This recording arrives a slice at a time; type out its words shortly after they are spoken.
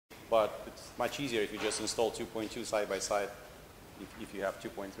but it's much easier if you just install 2.2 side by side if you have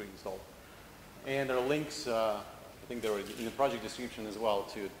 2.3 installed. And there are links, I think they're in the project description as well,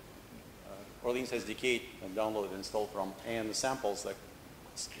 to Orleans SDK and download and install from, and the samples, like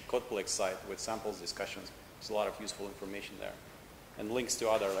CodePlex site with samples discussions. There's a lot of useful information there. And links to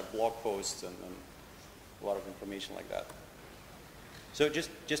other like blog posts and a lot of information like that. So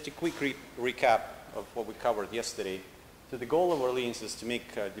just a quick recap of what we covered yesterday. So the goal of Orleans is to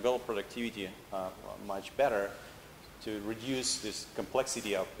make developer productivity much better, to reduce this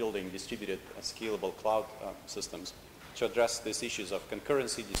complexity of building distributed scalable cloud systems, to address these issues of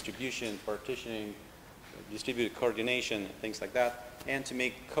concurrency, distribution, partitioning, distributed coordination, things like that, and to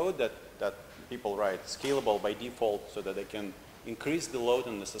make code that people write scalable by default so that they can increase the load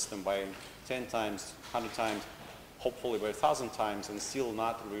on the system by 10 times, 100 times, hopefully by 1,000 times, and still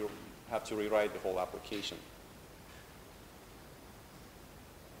not have to rewrite the whole application.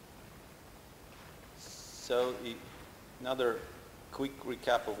 So another quick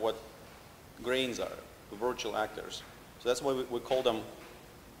recap of what grains are, the virtual actors. So that's why we call them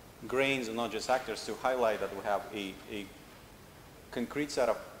grains and not just actors, to highlight that we have a concrete set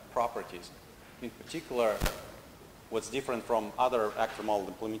of properties. In particular, what's different from other actor model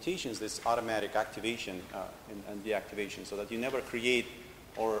implementations, this automatic activation and deactivation, so that you never create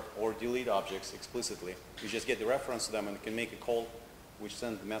or delete objects explicitly. You just get the reference to them and can make a call which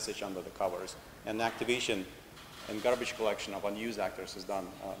sends the message under the covers. And activation and garbage collection of unused actors is done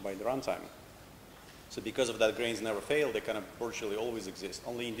by the runtime. So because of that, grains never fail. They kind of virtually always exist.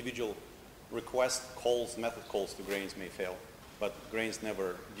 Only individual request calls, method calls to grains may fail, but grains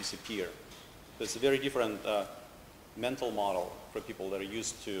never disappear. So it's a very different mental model for people that are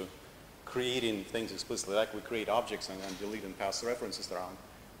used to creating things explicitly, like we create objects and delete and pass references around.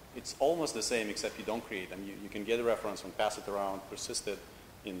 It's almost the same, except you don't create them. You can get a reference and pass it around, persist it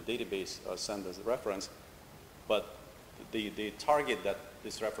in the database, send as a reference, but the target that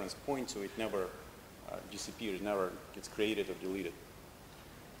this reference points to, it never disappears, never gets created or deleted.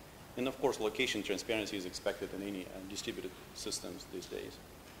 And of course, location transparency is expected in any distributed systems these days.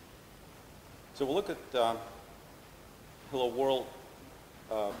 So we'll look at Hello World,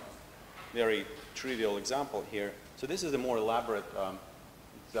 very trivial example here. So this is a more elaborate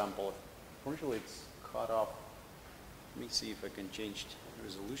example. Unfortunately, it's cut off. Let me see if I can change the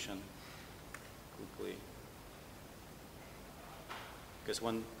resolution quickly. Because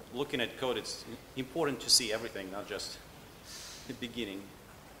when looking at code, it's important to see everything, not just the beginning.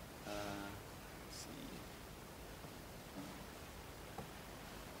 Let's see.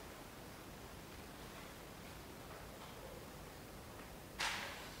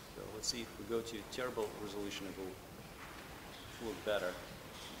 So let's see if we go to terrible resolution, it will look better.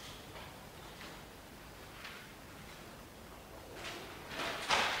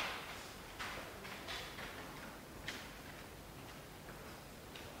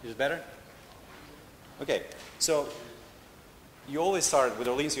 Is it better? Okay, so you always start with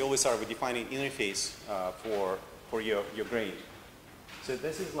Orleans, you always start with defining interface for your grain. So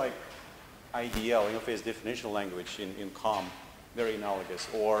this is like IDL, interface definition language in COM, very analogous.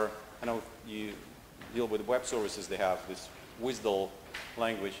 Or I know you deal with web services, they have this WSDL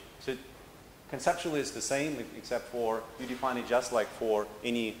language. So conceptually it's the same, except for you define it just like for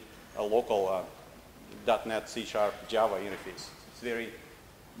any local .NET, C#, Java interface. It's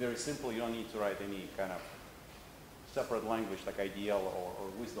very simple. You don't need to write any kind of separate language like IDL or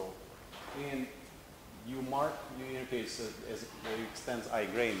WSDL. And you mark your interface as it extends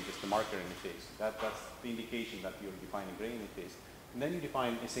iGrain, just the marker interface. That's the indication that you're defining grain interface. And then you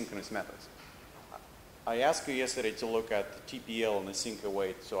define asynchronous methods. I asked you yesterday to look at TPL and async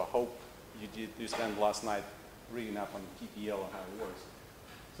await, so I hope you spent last night reading up on TPL and how it works.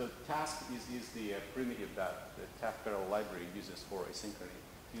 So task is the primitive that the task parallel library uses for asynchrony.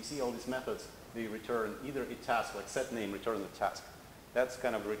 You see all these methods, they return either a task, like set name, return the task. That's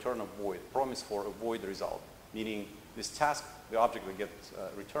kind of a return of void, promise for a void result, meaning this task, the object that gets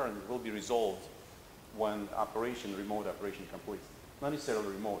returned, will be resolved when remote operation completes. Not necessarily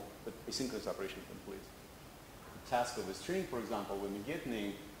remote, but asynchronous operation completes. The task of a string, for example, when you get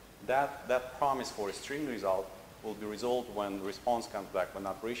name, that promise for a string result will be resolved when the response comes back, when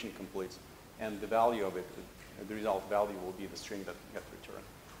operation completes, and the value of it, the result value will be the string that gets returned.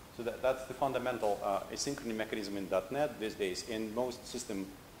 So that's the fundamental asynchrony mechanism in .NET these days. And most system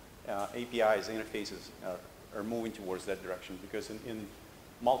APIs, interfaces are moving towards that direction, because in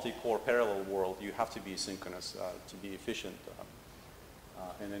multi-core parallel world, you have to be asynchronous to be efficient.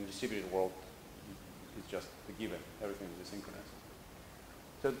 And in distributed world, it's just a given. Everything is asynchronous.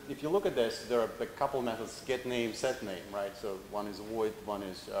 So if you look at this, there are a couple methods, get name, set name, right? So one is void, one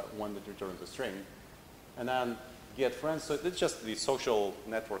is one that returns a string. And then get friends, so it's just the social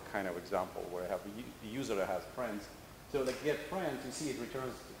network kind of example where I have a user that has friends. So like get friends, you see it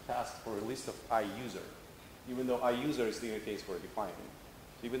returns the task for a list of iUser, even though iUser is the interface we're defining.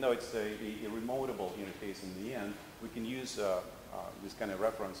 So even though it's a remotable interface in the end, we can use this kind of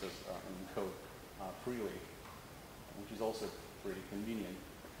references in code freely, which is also pretty convenient.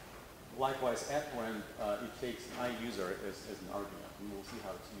 Likewise, at friend, it takes iUser as an argument, and we'll see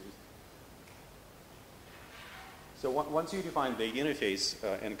how it's used. So once you define the interface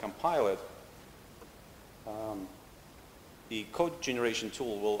and compile it, the code generation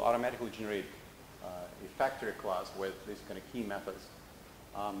tool will automatically generate a factory class with these kind of key methods.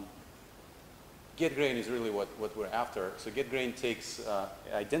 getGrain is really what we're after. So getGrain takes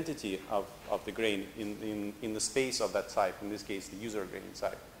identity of the grain in the space of that type, in this case, the user grain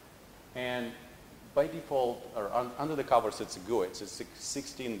type. And by default, or under the covers, it's a GUID. It's a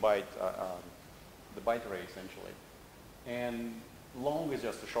 16-byte, the byte array, essentially. And long is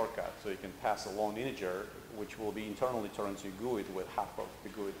just a shortcut, so you can pass a long integer, which will be internally turned to GUID with half of the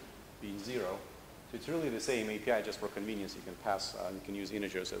GUID being 0. So it's really the same API, just for convenience. You can pass, you can use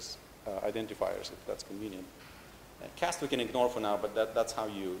integers as identifiers if that's convenient. Cast we can ignore for now, but that's how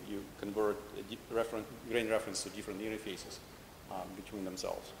you convert a grain reference to different interfaces between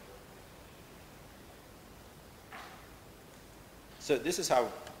themselves. So this is how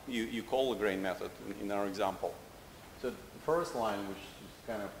you call the grain method in our example. So the first line, which is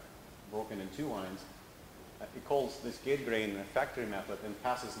kind of broken in 2 lines, it calls this getGrain factory method and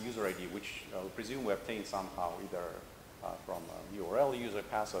passes user ID, which I presume we obtained somehow, either from a URL user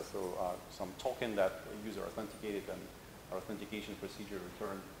pass or through some token that the user authenticated and our authentication procedure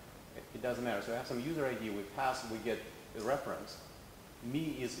returned. It doesn't matter. So we have some user ID, we pass, we get a reference.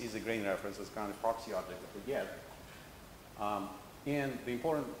 Me is a grain reference, it's kind of proxy object that we get. And the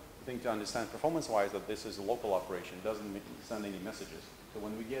important thing to understand performance-wise that this is a local operation, it doesn't send any messages. So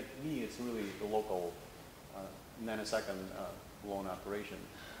when we get me, it's really the local nanosecond blown operation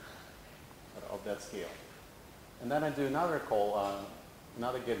of that scale. And then I do another call,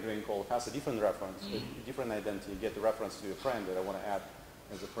 another getGrain call, pass a different reference, a different identity, get the reference to a friend that I want to add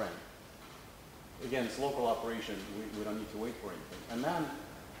as a friend. Again, it's local operation, we don't need to wait for anything. And then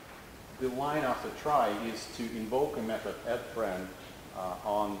the line after try is to invoke a method addFriend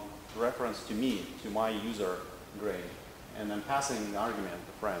on reference to me, to my user grain, and then passing an argument,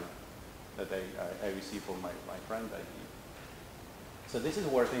 the friend, that I receive from my friend ID. So this is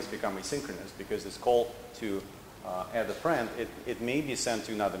where things become asynchronous, because this call to add a friend, it may be sent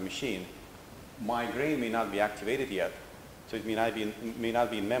to another machine. My grain may not be activated yet, so it may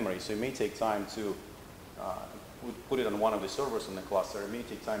not be in memory, so it may take time to put it on one of the servers in the cluster. It may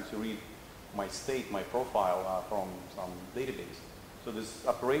take time to read my state, my profile from some database. So this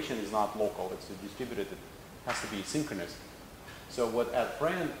operation is not local, it's distributed, it has to be synchronous. So what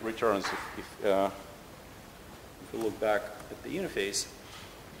addFriend returns, if we look back at the interface,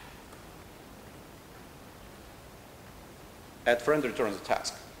 addFriend returns a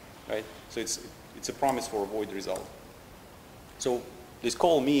task, right? So it's a promise for a void result. So this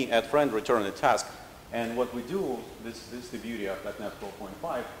call me addFriend return a task, and what we do, this is the beauty of .NET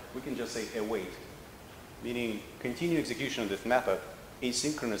 12.5, we can just say await, meaning continue execution of this method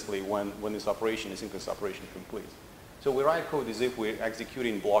asynchronously when this operation, asynchronous operation completes. So we write code as if we're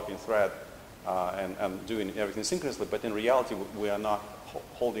executing blocking thread and doing everything synchronously, but in reality we are not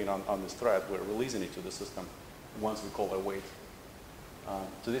holding on this thread, we're releasing it to the system once we call await.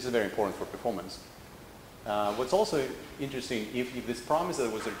 So this is very important for performance. What's also interesting, if this promise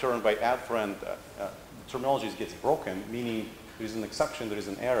that was returned by addFriend, the terminology gets broken, meaning there is an exception, there is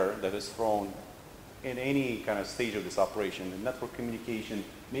an error that is thrown in any kind of stage of this operation. In network communication,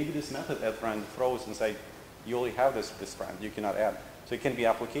 maybe this method addFriend throws and say, you only have this friend, you cannot add. So it can be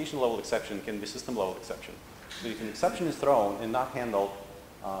application level exception, it can be system level exception. So if an exception is thrown and not handled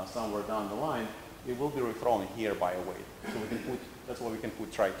somewhere down the line, it will be rethrown here by await. So we can put, that's why we can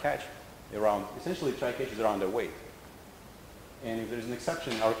put try catch around, essentially try catch is around await. And if there's an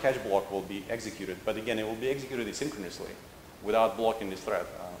exception, our catch block will be executed. But again, it will be executed asynchronously without blocking this thread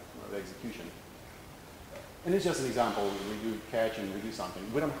of execution. And it's just an example. We do catch and we do something.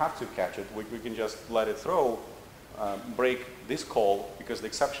 We don't have to catch it. We can just let it throw, break this call, because the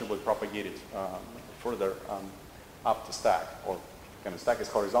exception will propagate it further up the stack. Or kind of stack is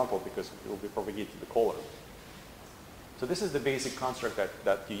horizontal because it will be propagated to the caller. So this is the basic construct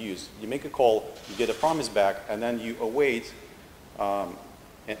that you use. You make a call, you get a promise back, and then you await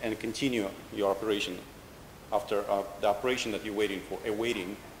and continue your operation after the operation that you're waiting for,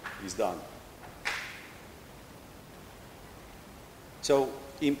 awaiting, is done. So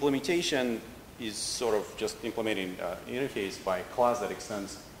implementation is sort of just implementing interface by a class that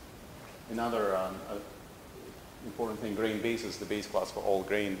extends another important thing, grain base is the base class for all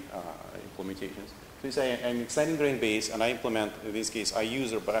grain implementations. So you say I'm extending grain base and I implement, in this case, a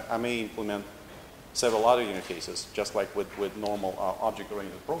user, but I may implement several other interfaces, just like with normal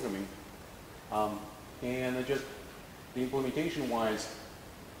object-oriented programming. And just the implementation-wise,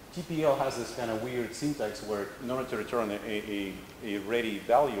 TPL has this kind of weird syntax where in order to return a ready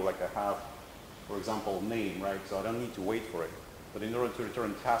value like I have, for example, name, right? So I don't need to wait for it. But in order to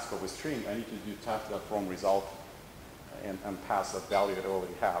return task of a string, I need to do task.from result and pass that value that I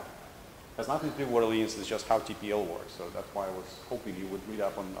already have. It has nothing to do with Orleans, it's just how TPL works. So that's why I was hoping you would read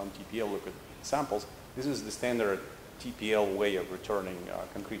up on TPL, look at samples. This is the standard TPL way of returning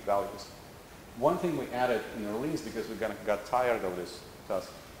concrete values. One thing we added in Orleans, because we got tired of this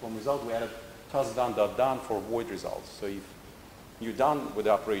task from result, we added task done for void results. So if you're done with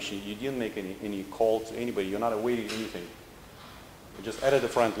the operation, you didn't make any call to anybody, you're not awaiting anything. I just added a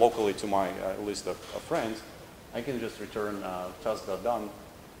friend locally to my list of friends. I can just return task.done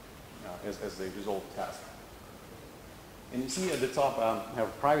as the result task. And you see at the top I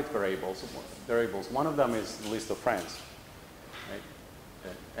have private variables. One of them is the list of friends, right?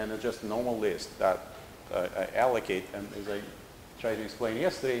 And it's just a normal list that I allocate. And as I tried to explain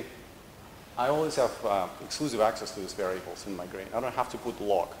yesterday, I always have exclusive access to these variables in my grain. I don't have to put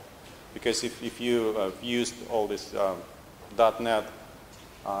log, because if you used all this .NET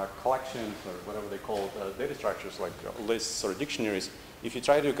collections or whatever they call data structures like lists or dictionaries, if you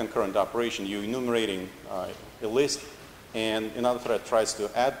try to do concurrent operation, you're enumerating a list, and another thread tries to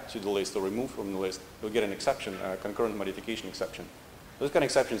add to the list or remove from the list, you'll get an exception, a concurrent modification exception. Those kind of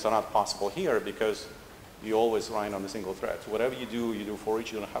exceptions are not possible here because you always run on a single thread. So whatever you do for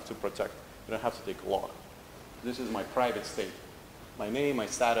each, you don't have to protect, you don't have to take a log. This is my private state, my name, my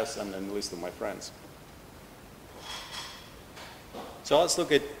status, and then the list of my friends. So let's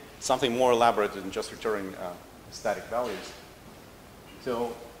look at something more elaborate than just returning static values.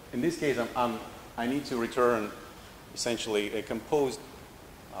 So in this case, I need to return essentially a composed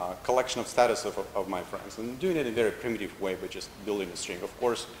collection of status of my friends. And I'm doing it in a very primitive way by just building a string. Of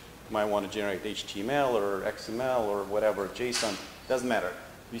course, you might want to generate HTML or XML or whatever, JSON, doesn't matter.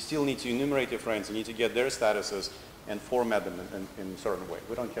 You still need to enumerate your friends, you need to get their statuses and format them in a certain way.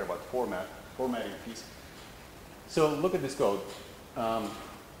 We don't care about formatting piece. So look at this code.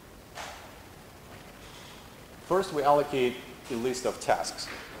 First, we allocate a list of tasks,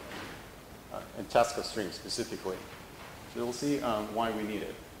 and task of strings specifically. So you'll see why we need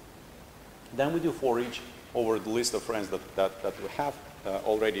it. Then we do for each over the list of friends that we have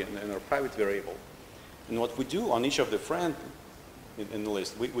already in our private variable. And what we do on each of the friends in the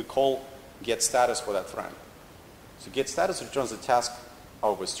list, we call get status for that friend. So get status returns the task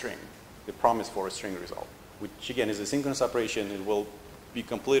of a string, the promise for a string result, which again is a synchronous operation. It will be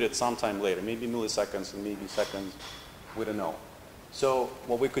completed sometime later, maybe milliseconds and maybe seconds, we don't know. So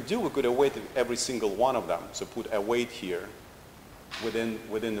what we could do, we could await every single one of them. So put await here within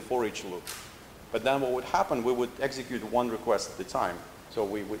the for each loop. But then what would happen, we would execute one request at a time. So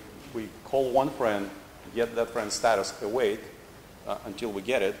we call one friend, get that friend's status await until we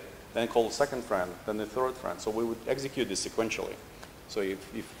get it, then call the second friend, then the third friend. So we would execute this sequentially. So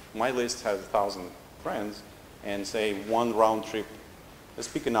if my list has 1,000 friends and say one round trip, let's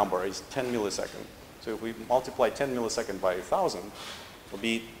pick a number, is 10 milliseconds. So if we multiply 10 milliseconds by 1,000, it'll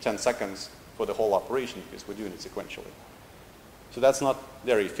be 10 seconds for the whole operation because we're doing it sequentially. So that's not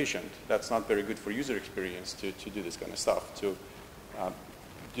very efficient. That's not very good for user experience to do this kind of stuff. To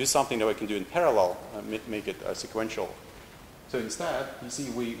do something that we can do in parallel, make it sequential. So instead, you see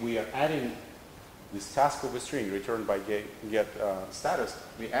we are adding this task of a string returned by get status.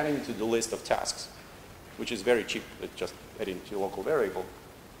 We're adding it to the list of tasks, which is very cheap. It's just adding to a local variable.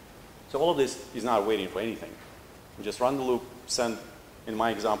 So all of this is not waiting for anything. We just run the loop, send, in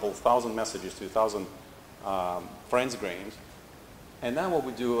my example, 1,000 messages to 1,000 friends grains. And then what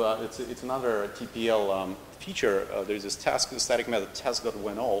we do, it's another TPL feature. There's this task, the static method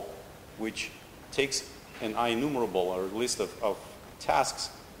task.whenAll, which takes an IEnumerable or list of tasks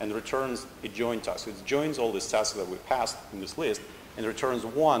and returns a join task. So it joins all these tasks that we passed in this list and returns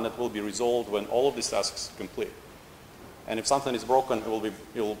one that will be resolved when all of these tasks complete. And if something is broken,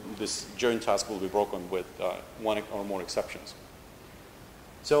 this join task will be broken with one or more exceptions.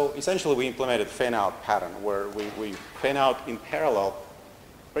 So essentially, we implemented fan-out pattern where we fan out in parallel,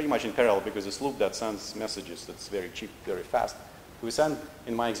 pretty much in parallel, because this loop that sends messages that's very cheap, very fast. We send,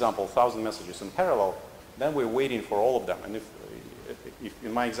 in my example, 1,000 messages in parallel. then we're waiting for all of them. And if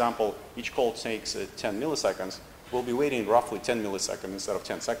in my example, each call takes 10 milliseconds, we'll be waiting roughly 10 milliseconds instead of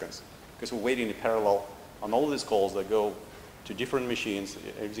 10 seconds, because we're waiting in parallel on all of these calls that go to different machines,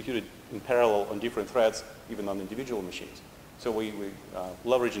 executed in parallel on different threads, even on individual machines. So we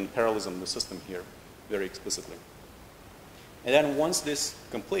leveraging parallelism in the system here very explicitly. And then once this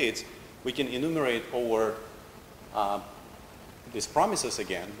completes, we can enumerate over these promises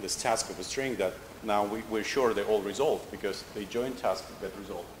again, this task of a string that now we're sure they all resolved because they join tasks that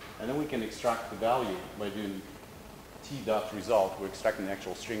result. And then we can extract the value by doing t.result. We're extracting the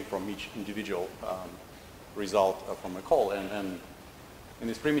actual string from each individual result from a call. And in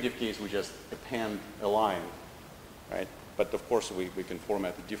this primitive case, we just append a line, right? But of course, we can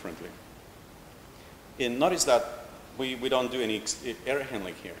format it differently. And notice that we don't do any error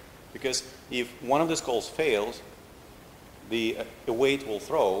handling here, because if one of these calls fails, the await will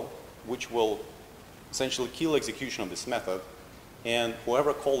throw, which will essentially kill execution of this method, and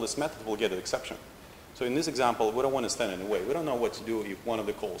whoever called this method will get an exception. So in this example, we don't want to stand in the way. We don't know what to do if one of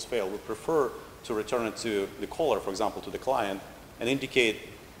the calls fail. We prefer to return it to the caller, for example, to the client, and indicate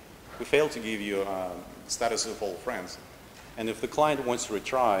we failed to give you status of all friends. And if the client wants to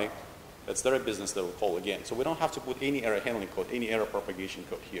retry, that's their business, they will call again. So we don't have to put any error handling code, any error propagation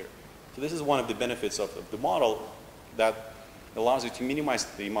code here. So this is one of the benefits of the model that allows you to minimize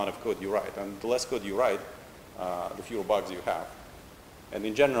the amount of code you write. And the less code you write, the fewer bugs you have. And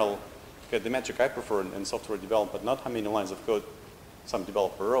in general, the metric I prefer in software development, not how many lines of code some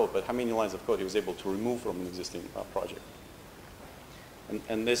developer wrote, but how many lines of code he was able to remove from an existing project.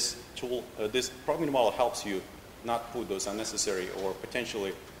 And this tool, this programming model helps you not put those unnecessary or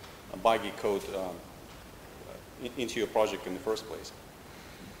potentially buggy code into your project in the first place.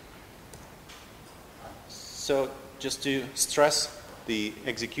 So just to stress the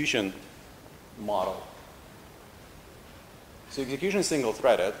execution model. So execution is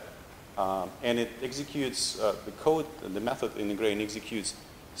single-threaded, and it executes the code, the method in the grain executes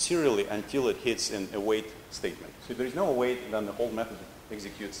serially until it hits an await statement. So if there is no await, then the whole method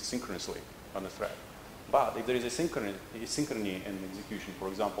executes synchronously on the thread. But if there is a synchrony in execution, for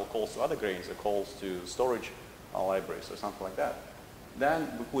example, calls to other grains or calls to storage libraries or something like that, then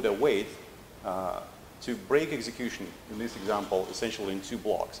we put a wait to break execution, in this example, essentially in two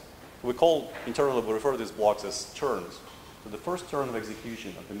blocks. We internally, we refer to these blocks as turns. So the first turn of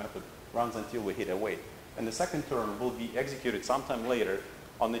execution of the method runs until we hit await. And the second turn will be executed sometime later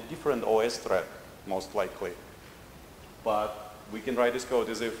on a different OS thread, most likely. But we can write this code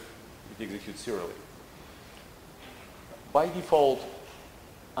as if it executes serially. By default,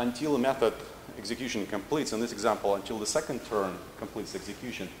 until a method execution completes, in this example, until the second turn completes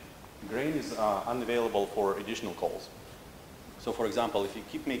execution, grain is unavailable for additional calls. So for example, if you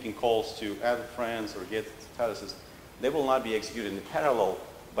keep making calls to add friends or get statuses, they will not be executed in parallel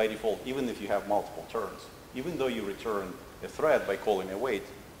by default, even if you have multiple turns. Even though you return a thread by calling await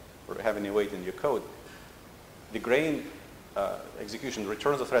or having await in your code, the grain execution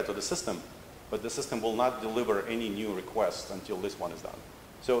returns a thread to the system, but the system will not deliver any new requests until this one is done.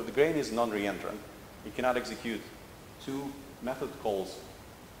 So the grain is non-reentrant. You cannot execute two method calls,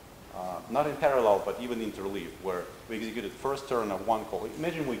 not in parallel, but even interleaved, where we executed first turn of one call.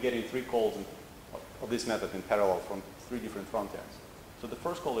 Imagine we're getting 3 calls of this method in parallel from 3 different front ends. So the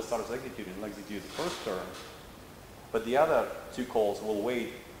first call that starts executing will execute the first turn, but the other 2 calls will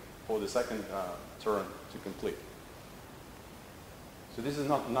wait for the second turn to complete. So this is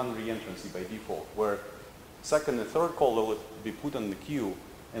not non-reentrancy by default, where second and third call will be put on the queue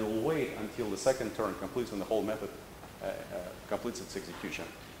and will wait until the second turn completes and the whole method completes its execution.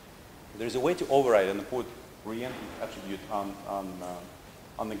 There's a way to override and put reentrant attribute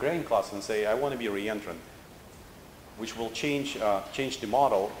on the grain class and say, I want to be reentrant, which will change the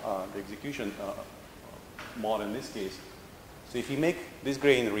model, the execution model in this case. So if you make this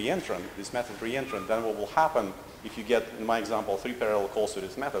grain reentrant, this method reentrant, then what will happen if you get, in my example, 3 parallel calls to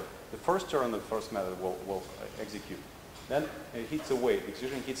this method, the first turn of the first method will execute. Then it hits await,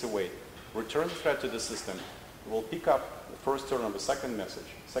 execution hits await, returns the thread to the system, it will pick up the first turn of the second message,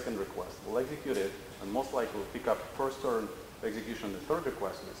 second request, will execute it, and most likely will pick up first turn execution of the third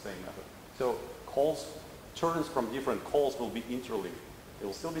request of the same method. So turns from different calls will be interleaved. They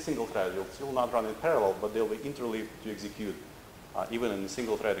will still be single-threaded, they'll still not run in parallel, but they'll be interleaved to execute even in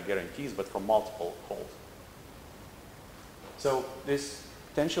single-threaded guarantees, but from multiple calls. So this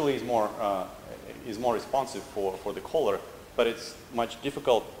potentially is more responsive for the caller, but it's much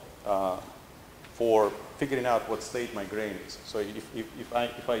difficult for figuring out what state my grain is. So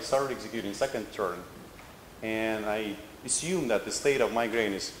if I start executing second turn, and I assume that the state of my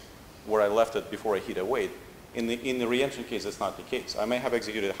grain is where I left it before I hit await. In the reentry case, that's not the case. I may have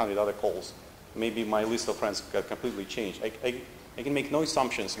executed 100 other calls. Maybe my list of friends got completely changed. I can make no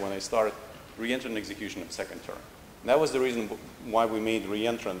assumptions when I start reentering execution of second turn. And that was the reason why we made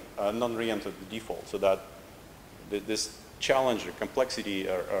non-reentrant the default, so that this challenge or complexity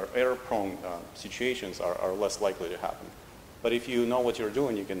or error-prone situations are less likely to happen. But if you know what you're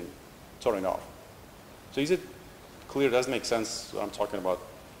doing, you can turn it off. So is it clear? Does it make sense what I'm talking about?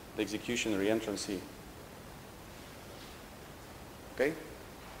 The execution, reentrancy. Okay?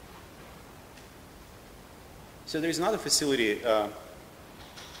 So there's another facility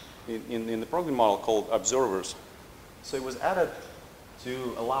in the programming model called observers. So it was added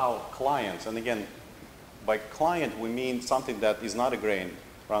to allow clients, and again, by client we mean something that is not a grain,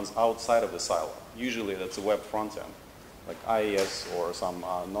 runs outside of the silo. Usually that's a web front end, like IIS or some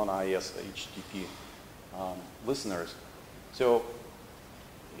non-IIS HTTP listeners. So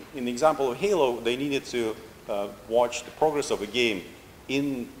in the example of Halo, they needed to watch the progress of a game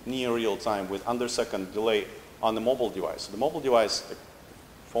in near real time with under second delay on the mobile device. So the mobile device, the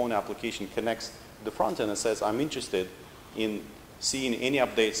phone application, connects to the front end and says, I'm interested in seeing any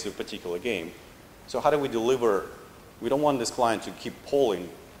updates to a particular game. So how do we deliver? We don't want this client to keep polling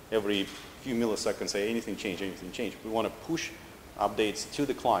every few milliseconds, say anything changed, anything changed. We want to push updates to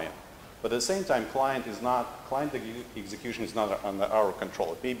the client. But at the same time, client execution is not under our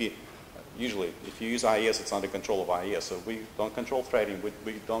control. It may be, usually, if you use IIS, it's under control of IIS. So we don't control threading,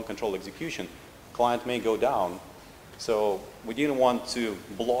 we don't control execution. Client may go down. So we didn't want to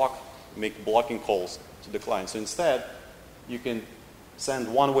make blocking calls to the client. So instead, you can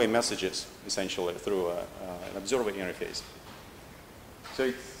send one-way messages, essentially, through an observer interface. So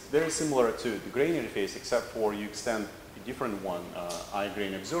it's very similar to the grain interface, except for you extend a different one,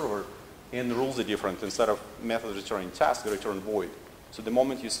 iGrain observer, and the rules are different. Instead of method returning task, they return void. So the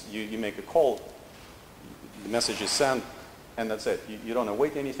moment you make a call, the message is sent, and that's it. You don't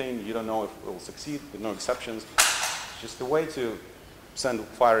await anything. You don't know if it will succeed. There's no exceptions. It's just a way to send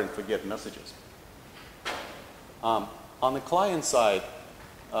fire and forget messages. On the client side,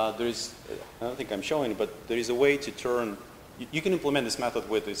 there is, I don't think I'm showing it, but there is a way to turn, you can implement this method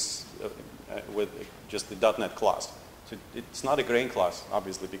with just the .NET class. So it's not a grain class,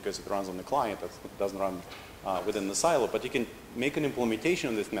 obviously, because it runs on the client. It doesn't run within the silo. But you can make an implementation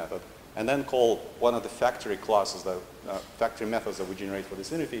of this method and then call one of the factory classes, factory methods that we generate for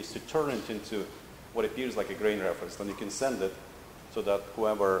this interface to turn it into what appears like a grain reference. Then you can send it so that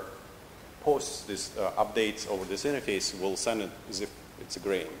whoever posts these updates over this interface will send it as if it's a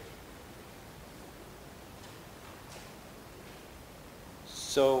grain.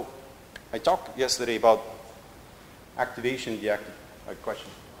 So I talked yesterday about activation, deactivation. Question?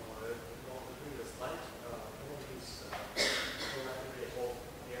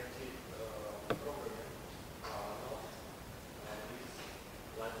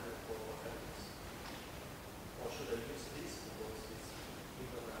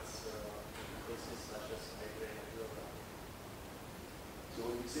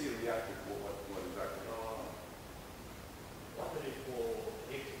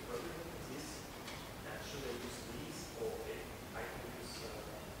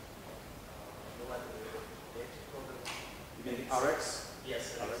 RX?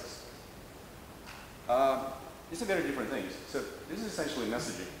 Yes, RX. These are very different things. So this is essentially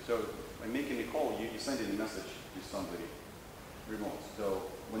messaging. So by making a call, you send in a message to somebody remote. So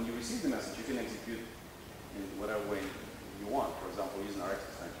when you receive the message, you can execute in whatever way you want. For example, using RX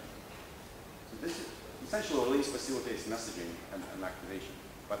extension. So this is essentially Orleans facilitates messaging and activation.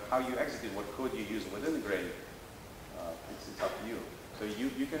 But how you execute, what code you use within the grain, it's up to you. So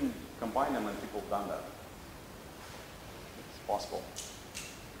you can combine them, and people have done that. Possible.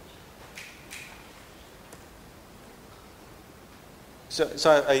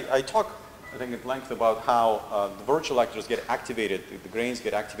 So I talk, I think, at length about how the virtual actors get activated, the grains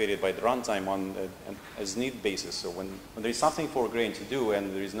get activated by the runtime on as need basis. So when there is something for a grain to do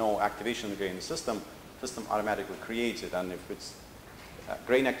and there is no activation of the grain in the system automatically creates it. And if it's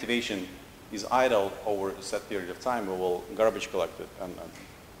grain activation is idle over a set period of time, we will garbage collect it and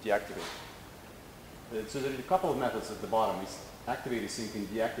deactivate it. So there's a couple of methods at the bottom. It's activate async and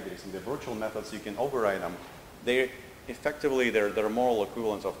deactivate async. The virtual methods, you can override them. They're the moral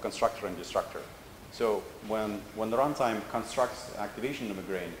equivalent of constructor and destructor. So when the runtime constructs the activation of a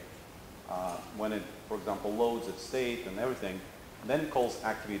grain, when it, for example, loads its state and everything, then it calls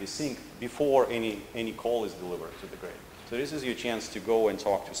activate async before any call is delivered to the grain. So this is your chance to go and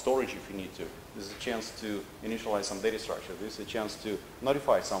talk to storage if you need to. This is a chance to initialize some data structure. This is a chance to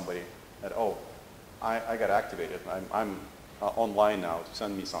notify somebody that, oh, I got activated. I'm online now to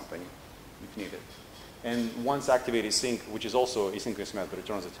send me something if needed. And once activate async, which is also asynchronous method,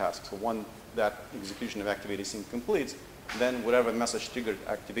 returns a task. So once that execution of activate async completes, then whatever message triggered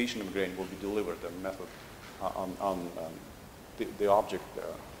activation of grain will be delivered a method on the object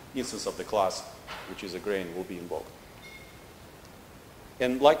instance of the class, which is a grain, will be invoked.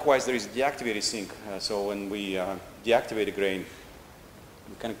 And likewise, there is deactivate async. So when we deactivate a grain,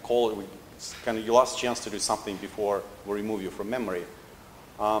 we kind of call it, it's kind of your last chance to do something before we remove you from memory.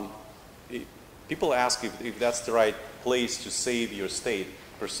 People ask if that's the right place to save your state,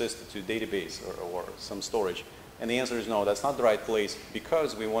 persist to database or some storage. And the answer is no, that's not the right place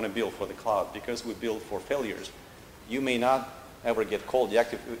because we want to build for the cloud, because we build for failures. You may not ever get called,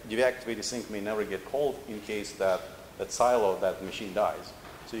 deactivate async may never get called in case that silo, that machine dies.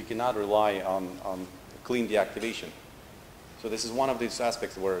 So you cannot rely on clean deactivation. So this is one of these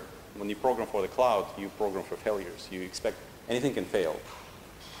aspects where when you program for the cloud, you program for failures. You expect anything can fail.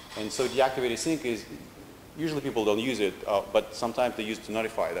 And so deactivate async is, usually people don't use it, but sometimes they use it to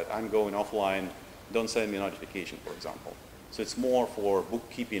notify that I'm going offline, don't send me a notification, for example. So it's more for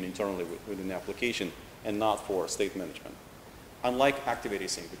bookkeeping internally within the application and not for state management. Unlike activate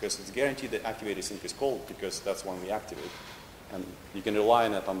async, because it's guaranteed that activate async is called because that's when we activate. And you can rely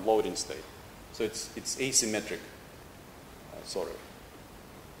on it on loading state. So it's asymmetric, sort of.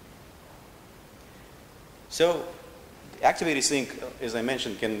 So activate async, as I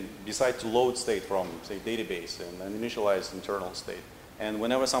mentioned, can decide to load state from, say, database and initialize internal state. And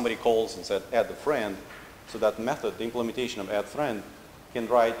whenever somebody calls and says add a friend, so that method, the implementation of add friend, can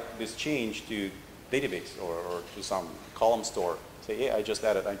write this change to database or to some column store. Say, hey, I just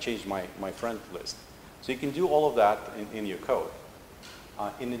added, I changed my friend list. So you can do all of that in your code.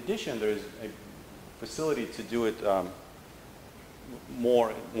 In addition, there is a facility to do it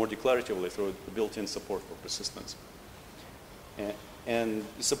more declaratively through the built-in support for persistence. And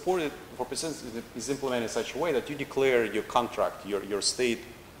support for persistence is implemented in such a way that you declare your contract, your state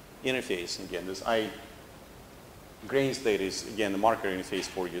interface. Again, this grain state is, again, the marker interface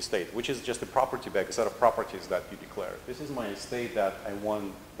for your state, which is just a property bag, a set of properties that you declare. This is my state that I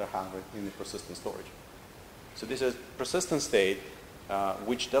want to have in the persistent storage. So this is persistent state,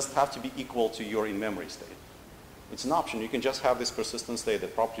 which doesn't have to be equal to your in-memory state. It's an option. You can just have this persistent state, the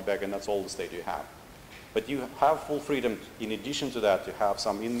property bag, and that's all the state you have. But you have full freedom, in addition to that, to have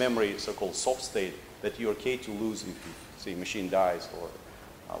some in-memory so-called soft state that you're okay to lose if, say, machine dies or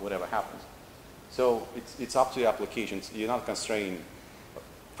whatever happens. So it's up to the applications. You're not constrained.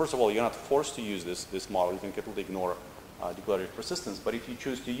 First of all, you're not forced to use this model. You can completely ignore declarative persistence. But if you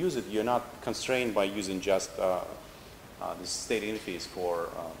choose to use it, you're not constrained by using just this state interface for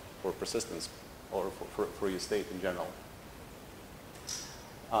persistence or for your state in general.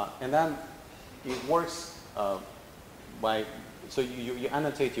 And then it works so you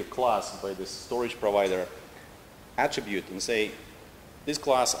annotate your class by the storage provider attribute and say, this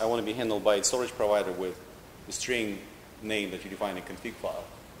class I want to be handled by its storage provider with the string name that you define in a config file.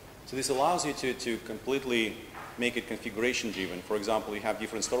 So this allows you to completely make it configuration driven. For example, you have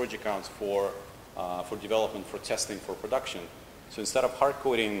different storage accounts for development, for testing, for production. So instead of hard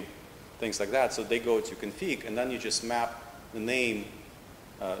coding things like that, so they go to config and then you just map the name,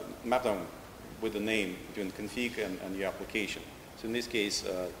 map them with the name between config and your application. So in this case,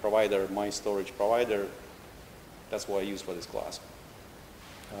 provider, my storage provider, that's what I use for this class.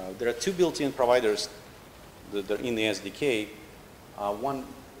 There are two built-in providers that are in the SDK. One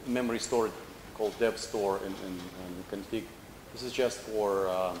memory storage called dev store and config. This is just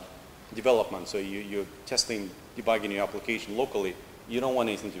for development. So you're testing, debugging your application locally. You don't want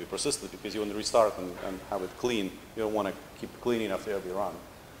anything to be persistent because you want to restart and have it clean. You don't want to keep cleaning after every run.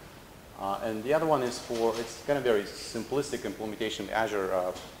 And the other one is for, it's kind of very simplistic implementation,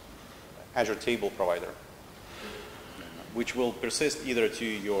 Azure table provider, which will persist either to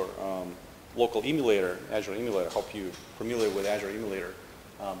your local emulator, Azure emulator. I hope you're familiar with Azure emulator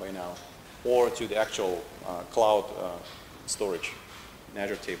by now, or to the actual cloud storage in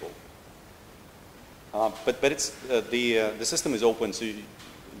Azure table. But it's the system is open, so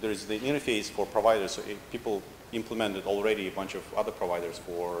there's the interface for providers. So people implemented already a bunch of other providers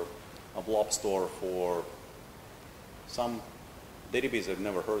for a blob store, for some database I've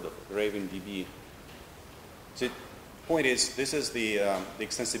never heard of, RavenDB. So the point is, this is the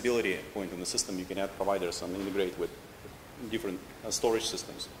extensibility point in the system. You can add providers and integrate with different storage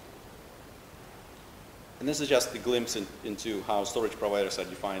systems. And this is just a glimpse into how storage providers are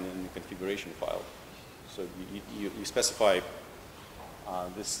defined in the configuration file. So you specify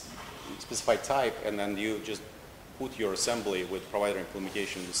this specified type, and then you just put your assembly with provider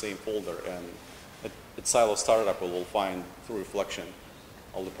implementation in the same folder, and at silo startup, it will find through reflection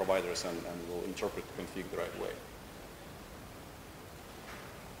all the providers and will interpret the config the right way.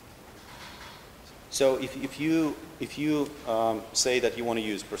 So if you say that you want to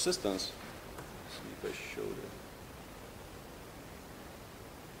use persistence, let's see if I showed it.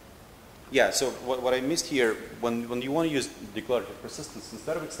 Yeah, so what I missed here, when you want to use declarative persistence,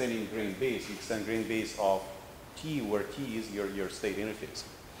 instead of extending grain base, you extend grain base of T, where T is your state interface.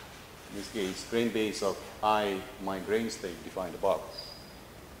 In this case, grain base of my grain state defined above.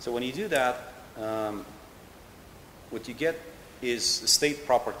 So when you do that, what you get is a state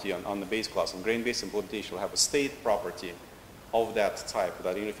property on the base class. And grain-based implementation will have a state property of that type, of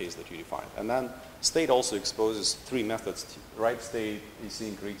that interface that you define. And then state also exposes three methods: write state,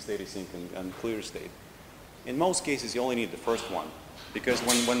 async, read state, async, and clear state. In most cases, you only need the first one, because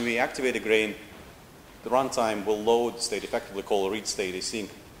when we activate a grain, the runtime will load state, effectively call read state async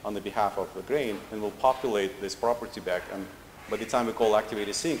on the behalf of the grain, and will populate this property back. And by the time we call activate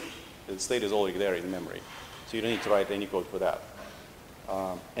async, the state is already there in memory. So you don't need to write any code for that.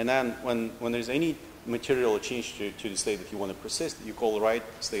 And then when there's any material change to the state that you want to persist, you call write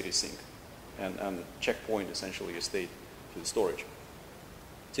state async and checkpoint essentially your state to the storage.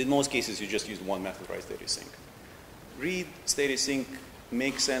 So in most cases, you just use one method, write state async. Read state async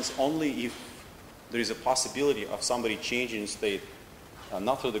makes sense only if there is a possibility of somebody changing state,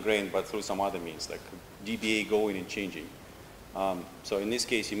 not through the grain, but through some other means, like DBA going and changing. So in this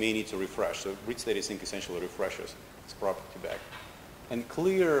case, you may need to refresh. So read state async essentially refreshes its property back. And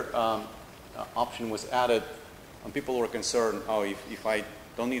clear option was added, and people were concerned, oh, if I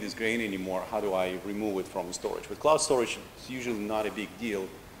don't need this grain anymore, how do I remove it from storage? With cloud storage, it's usually not a big deal.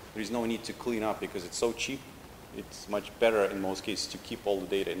 There is no need to clean up because it's so cheap. It's much better in most cases to keep all the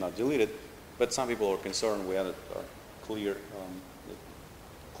data and not delete it. But some people are concerned. We added clear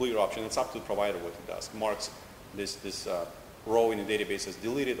option. It's up to the provider what it does. Marks this row in the database as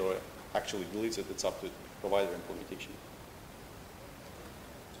deleted or actually deletes it. It's up to the provider implementation.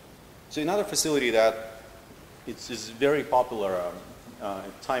 So another facility that is very popular,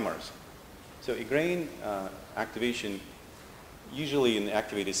 timers. So a grain activation, usually in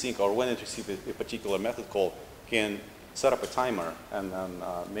activate async or when it receives a particular method call, can set up a timer and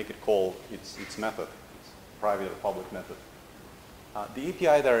make it call its method, its private or public method. The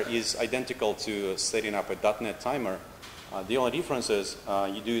API there is identical to setting up a .NET timer. The only difference is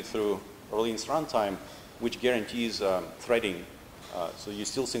you do it through Orleans runtime, which guarantees threading. So you're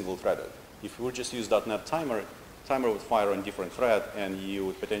still single-threaded. If we just use .NET timer would fire on different thread, and you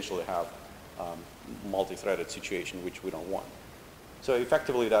would potentially have multi-threaded situation, which we don't want. So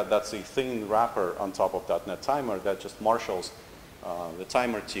effectively, that's a thin wrapper on top of .NET timer that just marshals the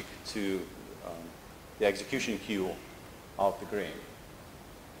timer tick to the execution queue of the grain.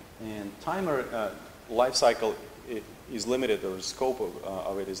 And timer lifecycle is limited, or the scope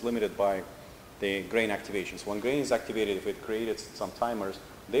of it is limited by the grain activations. When grain is activated, if it created some timers,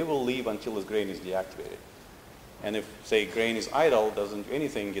 they will leave until this grain is deactivated. And if, say, grain is idle, doesn't do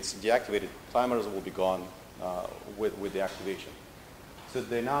anything, gets deactivated, timers will be gone with the activation. So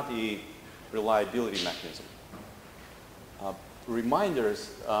they're not a reliability mechanism. Reminders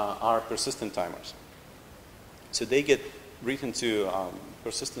are persistent timers. So they get written to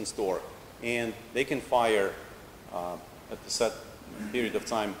persistent store, and they can fire at a set period of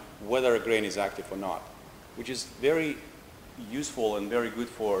time whether a grain is active or not, which is very useful and very good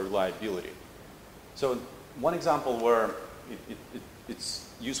for reliability. So one example where it's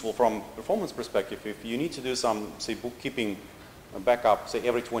useful from performance perspective, if you need to do some, say, bookkeeping backup, say,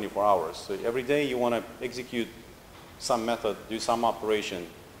 every 24 hours. So every day you want to execute some method, do some operation.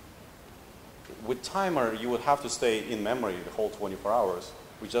 With timer, you would have to stay in memory the whole 24 hours,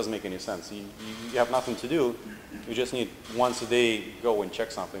 which doesn't make any sense. You have nothing to do. You just need once a day go and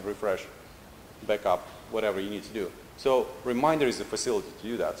check something, refresh, backup, whatever you need to do. So reminder is a facility to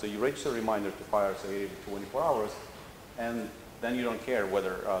do that. So you register a reminder to fire, say, every 24 hours, and then you don't care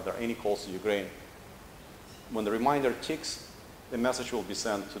whether there are any calls to your grain. When the reminder ticks, the message will be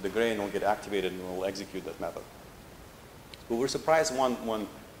sent to the grain, will get activated, and will execute that method. But we're surprised one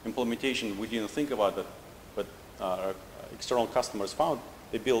implementation we didn't think about that, but our external customers found.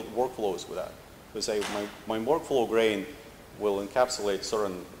 They build workflows with that. They say, my workflow grain will encapsulate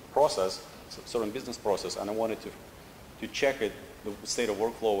certain process, certain business process, and I wanted to check it, the state of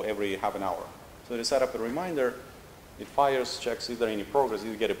workflow every half an hour. So they set up a reminder. It fires, checks if there any progress.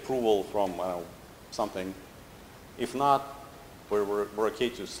 You get approval from something. If not, we're okay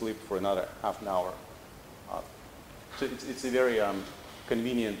to sleep for another half an hour. So it's a very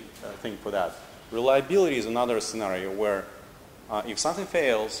convenient thing for that. Reliability is another scenario where If something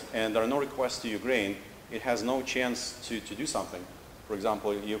fails and there are no requests to your grain, it has no chance to do something. For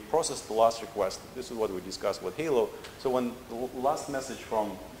example, you process the last request. This is what we discussed with Halo. So when the last message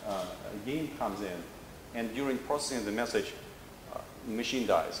from a game comes in, and during processing the message, the machine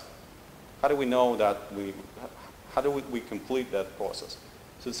dies. How do we know that how do we complete that process?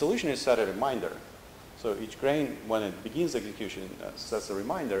 So the solution is set a reminder. So each grain, when it begins execution, sets a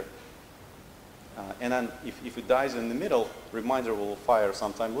reminder. And then if it dies in the middle, reminder will fire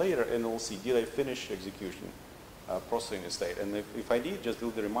sometime later, and we'll see, did I finish execution, processing the state? And if I did, just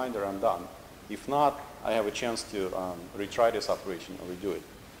do the reminder, I'm done. If not, I have a chance to retry this operation or redo it.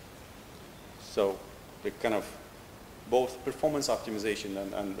 So the kind of both performance optimization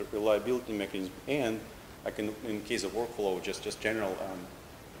and reliability mechanism, and I can, in case of workflow, just general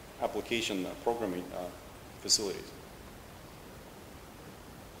application programming facilities.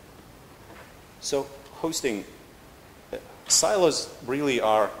 So hosting, silos really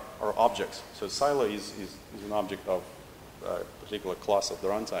are objects. So silo is an object of a particular class of the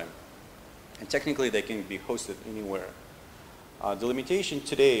runtime. And technically they can be hosted anywhere. The limitation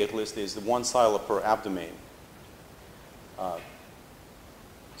today, at least, is the one silo per app domain.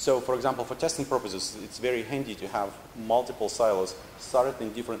 So for example, for testing purposes, it's very handy to have multiple silos started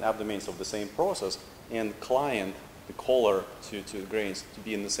in different app domains of the same process, and client, the caller to grains, to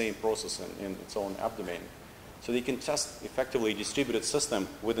be in the same process in its own app domain. So you can test effectively a distributed system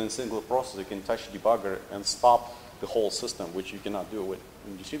within a single process. You can touch debugger and stop the whole system, which you cannot do with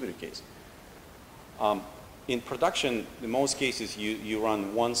in distributed case. In production, in most cases, you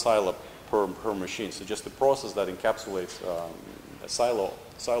run one silo per machine. So just the process that encapsulates a silo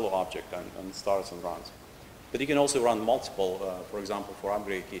object and starts and runs. But you can also run multiple. For example, for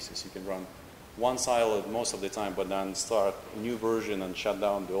upgrade cases, you can run one silo most of the time, but then start a new version and shut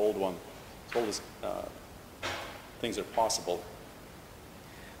down the old one. So all these things are possible.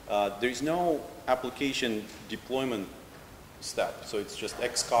 There is no application deployment step, so it's just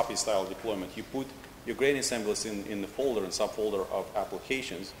Xcopy style deployment. You put your grain assemblies in the folder and subfolder of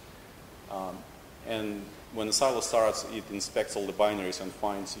applications, and when the silo starts, it inspects all the binaries and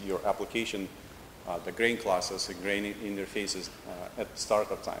finds your application, the grain classes and grain interfaces at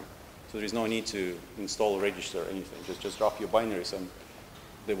startup time. So there is no need to install a register or anything. Just drop your binaries and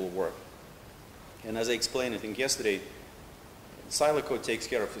they will work. And as I explained, I think yesterday, silo code takes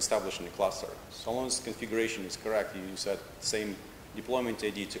care of establishing a cluster. So long as configuration is correct, you set the same deployment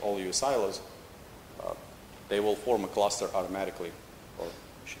ID to all your silos, they will form a cluster automatically, or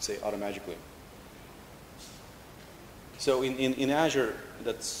I should say automatically. So in Azure,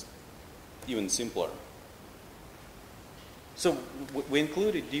 that's even simpler. So we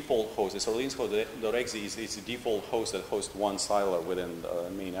included default host. So orleans.exe is a default host that hosts one silo within the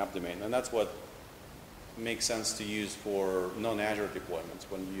main app domain. And that's what makes sense to use for non-Azure deployments.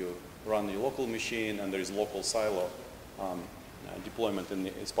 When you run your local machine and there is local silo deployment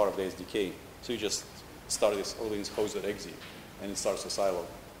as part of the SDK. So you just start this orleans host.exe and it starts a silo.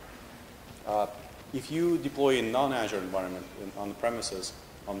 If you deploy in non-Azure environment on the premises,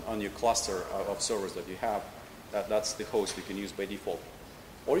 on your cluster of servers that you have, that's the host you can use by default.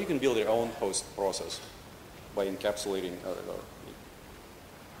 Or you can build your own host process by encapsulating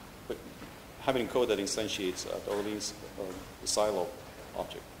having code that instantiates the Orleans the silo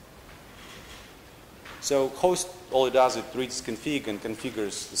object. So host, all it does, it reads config and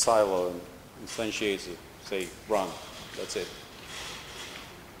configures the silo and instantiates it, say run. That's it.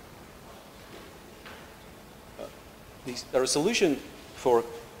 The solution for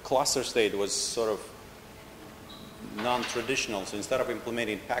cluster state was sort of non-traditional. So instead of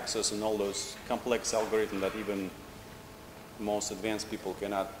implementing Paxos and all those complex algorithms that even most advanced people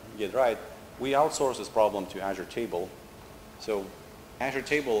cannot get right, we outsource this problem to Azure Table. So Azure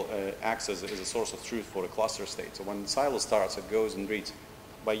Table acts as a source of truth for the cluster state. So when the silo starts, it goes and reads,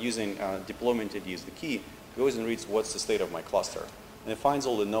 by using deployment ID as the key, goes and reads what's the state of my cluster. And it finds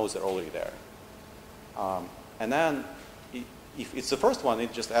all the nodes that are already there. And then if it's the first one,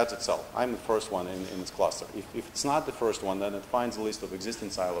 it just adds itself. I'm the first one in this cluster. If it's not the first one, then it finds a list of existing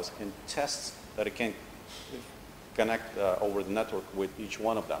silos and tests that it can connect over the network with each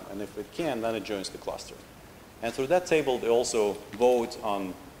one of them. And if it can, then it joins the cluster. And through that table, they also vote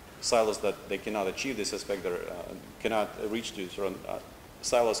on silos that they cannot achieve. They suspect they cannot reach to certain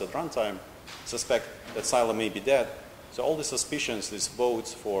silos at runtime, suspect that silo may be dead. So all the suspicions, these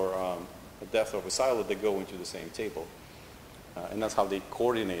votes for the death of a silo, they go into the same table. And that's how they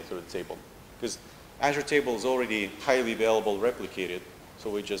coordinate through the table. Because Azure Table is already highly available, replicated, so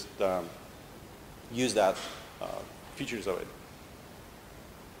we just use that features of it.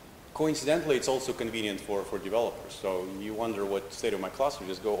 Coincidentally, it's also convenient for developers. So you wonder what state of my cluster,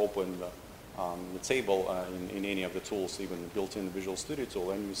 just go open the table in any of the tools, even the built-in Visual Studio tool,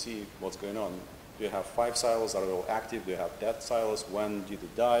 and you see what's going on. Do you have 5 silos? Are they all active? Do you have dead silos? When did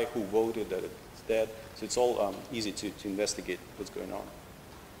it die? Who voted that it's dead? So it's all easy to investigate what's going on.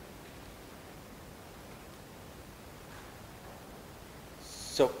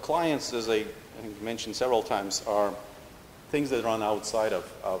 So clients, as I think mentioned several times, are things that run outside of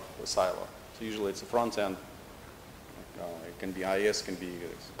a silo. So usually it's a front end. It can be IIS, can be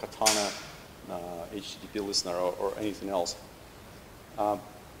Katana, HTTP listener, or anything else. The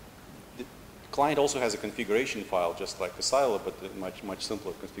client also has a configuration file, just like a silo, but a much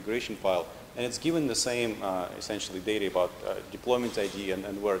simpler configuration file. And it's given the same, essentially, data about deployment ID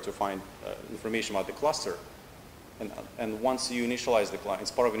and where to find information about the cluster. And once you initialize the client,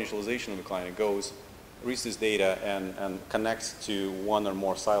 it's part of initialization of the client, it goes, reads this data, and connects to one or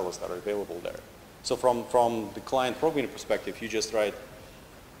more silos that are available there. So from the client programming perspective, you just write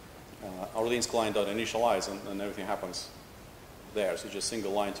Orleans client.initialize, and everything happens there. So just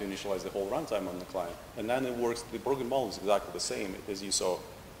single line to initialize the whole runtime on the client. And then it works, the program model is exactly the same as you saw.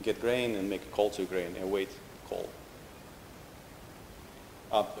 Get grain and make a call to grain, and await call.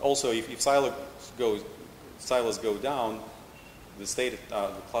 Also, if silos go down, the state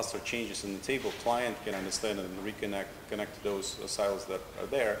of the cluster changes in the table. Client can understand and connect to those silos that are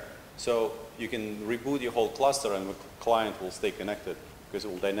there. So you can reboot your whole cluster, and the client will stay connected because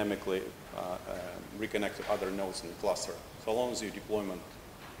it will dynamically reconnect to other nodes in the cluster. So long as your deployment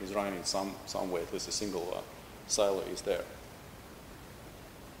is running in some way, at least a single silo is there.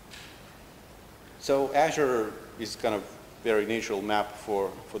 So Azure is kind of very natural map for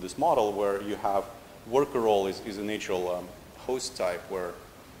this model, where you have worker role is a natural host type, where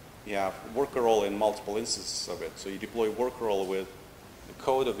you have worker role in multiple instances of it. So you deploy worker role with the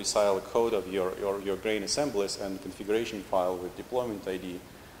code of the silo, code of your grain assemblies, and configuration file with deployment ID.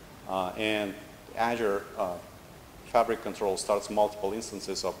 And Azure Fabric Control starts multiple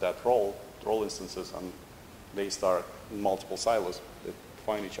instances of that role instances, and they start in multiple silos that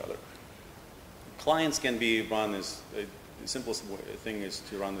find each other. Clients can be run as, the simplest thing is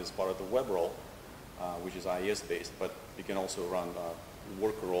to run as part of the web role, which is IIS based, but you can also run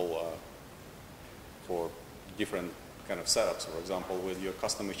worker role for different kind of setups. For example, with your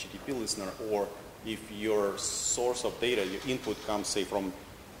custom HTTP listener, or if your source of data, your input comes, say, from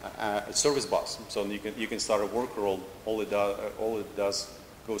a service bus, so you can start a worker role. All it does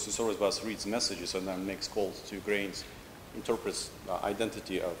goes to service bus, reads messages, and then makes calls to grains, interprets the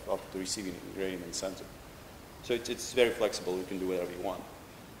identity of the receiving grain and sends it. So it's very flexible. You can do whatever you want.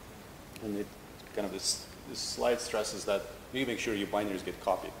 And it kind of this slide stresses that you make sure your binaries get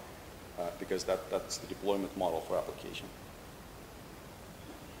copied, because that's the deployment model for application.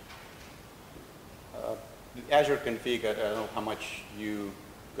 The Azure config, I don't know how much you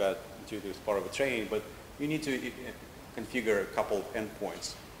got into this part of the training, but you need to configure a couple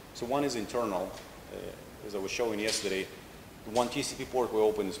endpoints. So one is internal, as I was showing yesterday. The one TCP port we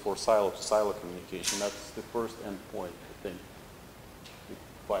open is for silo-to-silo communication. That's the first endpoint, I think.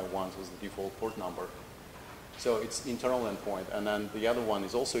 5.1 was the default port number. So it's internal endpoint, and then the other one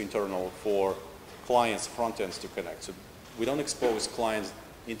is also internal for clients, front ends to connect. So we don't expose clients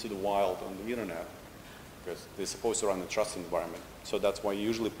into the wild on the internet, because they're supposed to run a trusted environment. So that's why you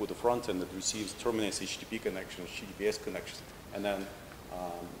usually put a front end that receives, terminates HTTP connections, HTTPS connections, and then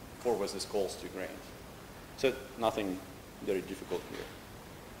forwards these calls to grains. So nothing very difficult here.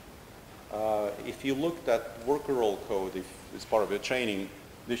 If you looked at worker role code, if it's part of your training,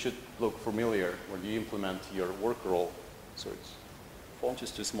 this should look familiar when you implement your worker role. So it's font is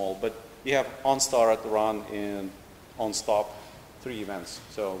too small, but you have on-start, run, and on-stop, 3 events.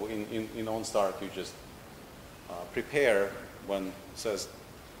 So in on-start, you just prepare. When it says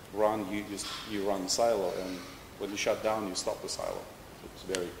run, you run silo, and when you shut down, you stop the silo. So it's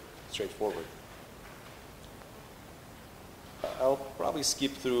very straightforward. I'll probably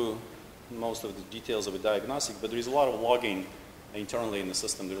skip through most of the details of a diagnostic, but there is a lot of logging internally in the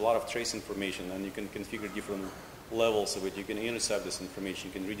system. There's a lot of trace information, and you can configure different levels of it. You can intercept this information.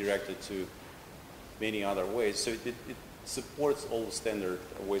 You can redirect it to many other ways. So it supports all the standard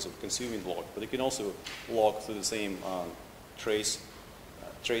ways of consuming log, but you can also log through the same trace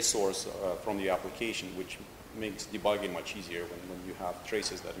source from the application, which makes debugging much easier when you have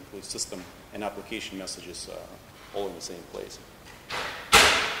traces that include system and application messages all in the same place.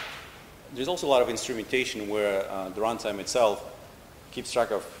 There's also a lot of instrumentation where the runtime itself keeps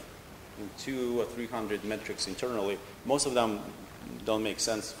track of 200 or 300 metrics internally. Most of them don't make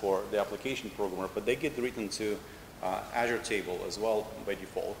sense for the application programmer, but they get written to Azure table as well by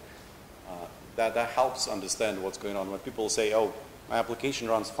default. That helps understand what's going on. When people say, oh, my application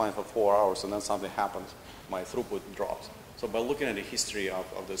runs fine for 4 hours and then something happens, my throughput drops. So by looking at the history of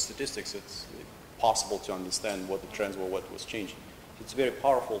the statistics, it's possible to understand what the trends were, what was changing. It's a very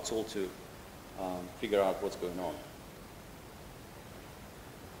powerful tool to figure out what's going on.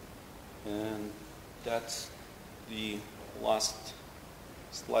 And that's the last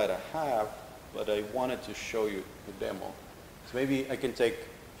slide I have, but I wanted to show you the demo. So maybe I can take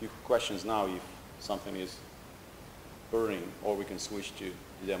a few questions now if something is burning, or we can switch to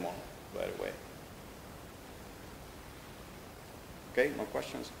the demo right away. Okay, more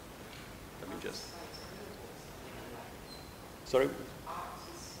questions? Let me just... Sorry?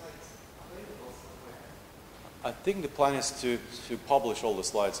 I think the plan is to publish all the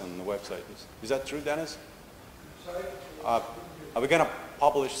slides on the website. Is that true, Dennis? Sorry? Are we going to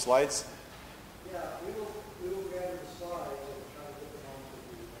publish slides? Yeah, we will gather the slides and try to get them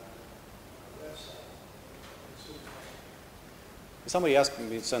onto the website. Somebody asked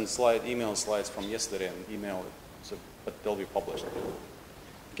me to send email slides from yesterday and email it, so, but they'll be published.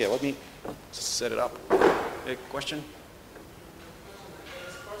 Okay, let me set it up. A question? Is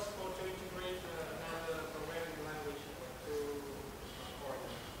it possible to integrate another programming language to support?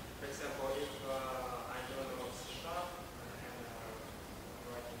 For example, if I don't know C# and I'm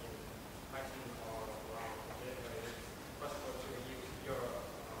writing in Python or whatever, it's possible to use your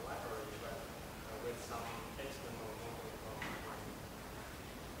library, but with some external model from mine.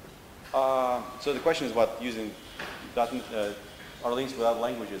 So the question is about using our links without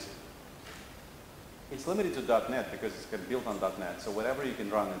languages. It's limited to .NET because it's built on .NET. So whatever you can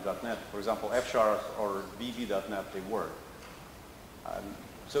run in .NET, for example, F# or VB.NET, they work.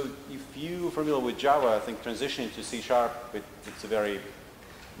 So if you're familiar with Java, I think transitioning to C#, it's a very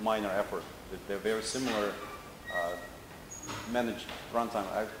minor effort. They're very similar managed runtime.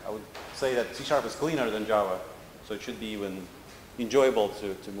 I would say that C# is cleaner than Java, so it should be even enjoyable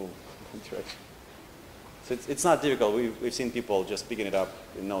to move in direction. So it's not difficult. We've seen people just picking it up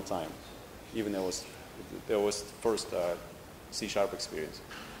in no time, even though there was first C# experience.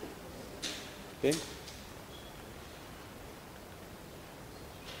 Okay.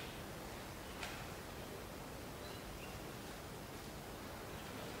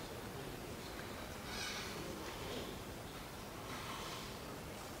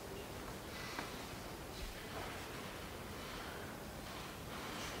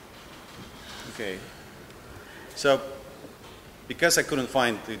 Okay. So, because I couldn't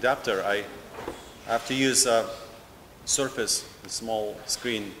find the adapter, I have to use a Surface, a small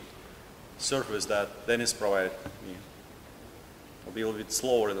screen Surface that Dennis provided me. It'll be a little bit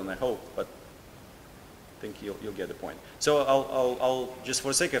slower than I hoped, but I think you'll get the point. So I'll just for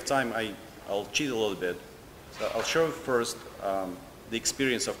the sake of time, I'll cheat a little bit. So I'll show first the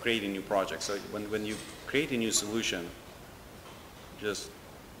experience of creating new projects. So when you create a new solution, just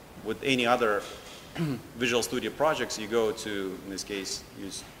with any other Visual Studio projects, you go to, in this case,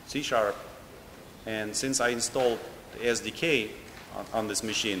 use C#. And since I installed the SDK on this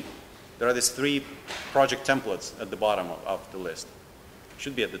machine, there are these 3 project templates at the bottom of the list.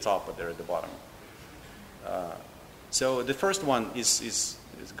 Should be at the top, but they're at the bottom. So the first one is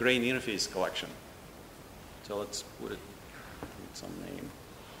grain interface collection. So let's put it with some name.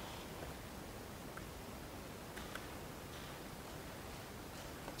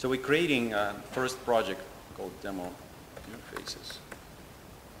 So we're creating a first project called Demo Interfaces.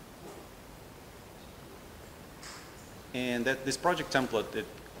 And this project template, it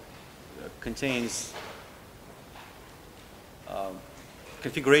contains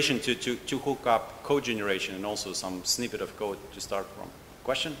configuration to hook up code generation and also some snippet of code to start from.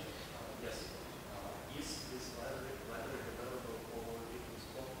 Question? Yes. Is this library available for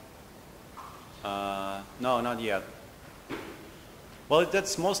different? No, not yet. Well,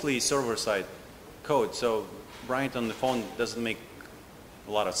 that's mostly server-side code, so running it on the phone doesn't make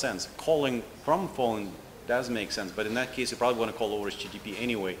a lot of sense. Calling from phone does make sense, but in that case, you probably want to call over HTTP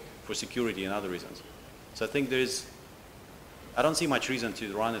anyway for security and other reasons. So I think I don't see much reason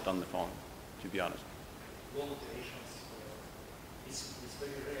to run it on the phone, to be honest. Long iterations. It's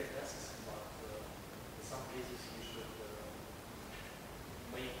very rare tasks, but in some cases you should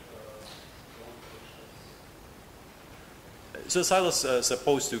make long iterations. So Silas is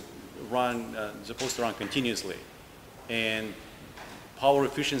supposed to run continuously, and power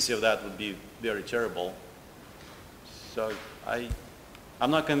efficiency of that would be very terrible. So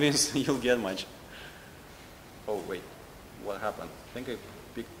I'm not convinced you'll get much. Oh wait, what happened? I think I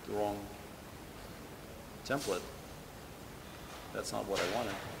picked the wrong template. That's not what I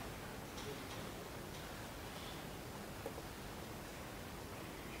wanted.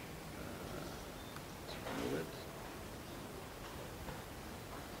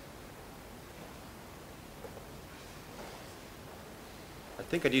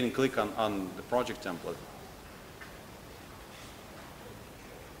 think I didn't click on the project template.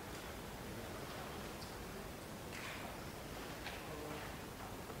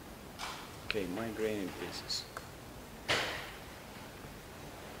 Okay, my grain interfaces.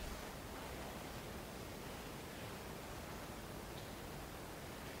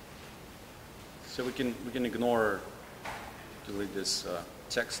 So we can ignore, delete this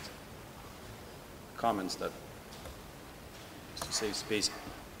text comments that just to save space.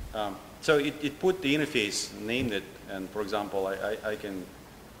 So it put the interface, named it, and for example, I can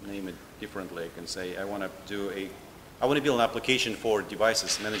name it differently. I can say I want to build an application for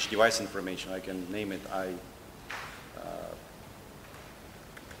devices, manage device information. I can name it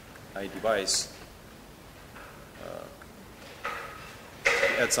iDevice.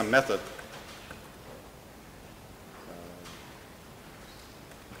 Add some method.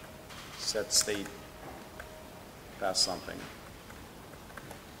 Set state, pass something.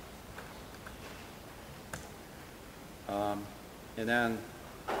 And then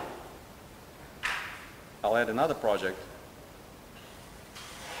I'll add another project.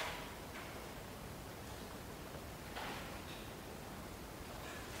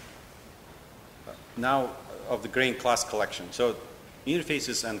 Now of the grain class collection. So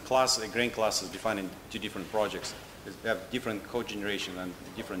interfaces and grain classes defined in two different projects. They have different code generation and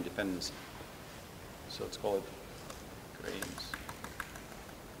different dependency. So let's call it grains.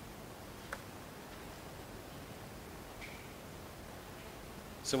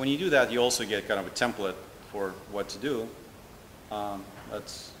 So when you do that, you also get kind of a template for what to do.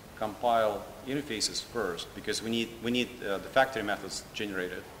 Let's compile interfaces first because we need the factory methods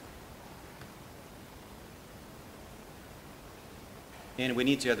generated. And we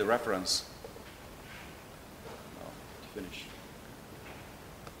need to add the reference to finish.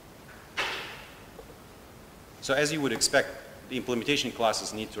 So as you would expect, the implementation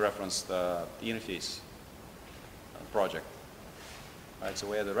classes need to reference the interface project. Right, so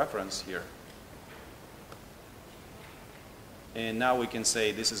we add the reference here. And now we can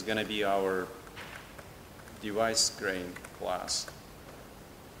say this is going to be our device grain class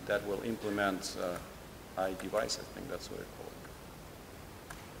that will implement iDevice, I think that's what it's called.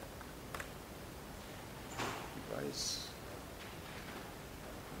 Device.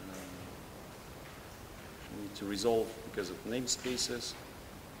 We need to resolve because of namespaces.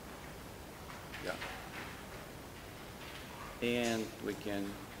 Yeah. And we can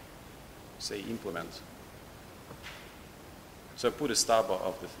say implement. So I put a stub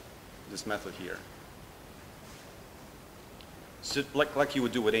of this method here. So like you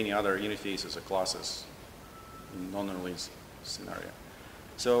would do with any other interfaces or classes in non-Orleans scenario.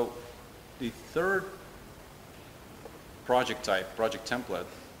 So the third project type, project template,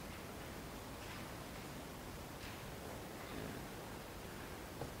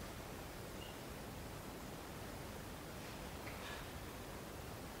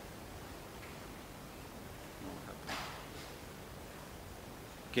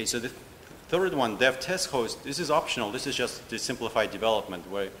 okay, so the third one, dev test host, this is optional. This is just to simplify development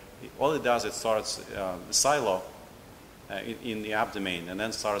where all it does, it starts the silo in the app domain and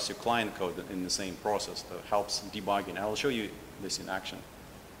then starts your client code in the same process that helps debugging. I'll show you this in action.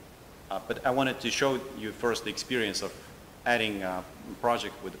 But I wanted to show you first the experience of adding a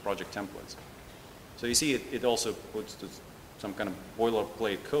project with the project templates. So you see it also puts some kind of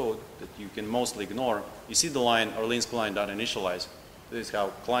boilerplate code that you can mostly ignore. You see the line Orleans client.initialize. This is how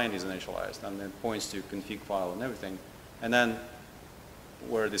client is initialized, and it points to config file and everything. And then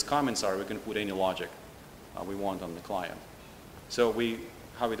where these comments are, we can put any logic we want on the client. So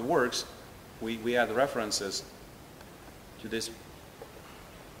how it works, we add references to this.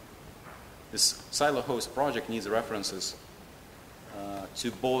 This silo host project needs references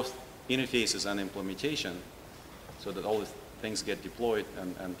to both interfaces and implementation so that all the things get deployed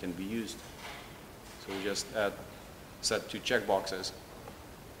and can be used. So we just set two checkboxes.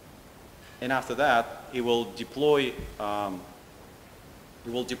 And after that, it will deploy our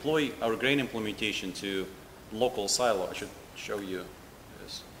grain implementation to local silo. I should show you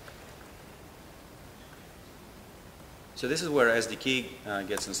this. So this is where SDK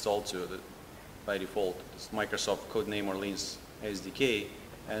gets installed to by default. It's Microsoft codename Orleans SDK.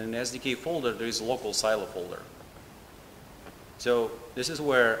 And in the SDK folder, there is a local silo folder. So this is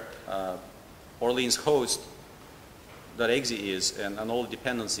where Orleans host.exe is and all the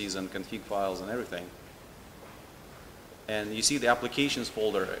dependencies and config files and everything. And you see the applications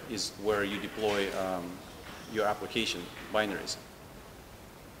folder is where you deploy your application binaries.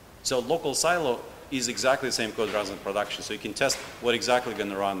 So local silo is exactly the same code runs in production. So you can test what exactly going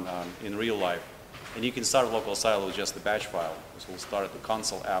to run in real life And you can start local silo with just the batch file. So we'll start the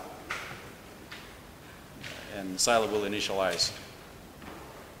console app, and silo will initialize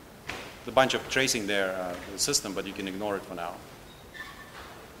the bunch of tracing there in the system, but you can ignore it for now.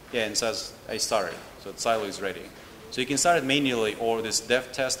 Yeah, and it says I started, so the silo is ready. So you can start it manually, or this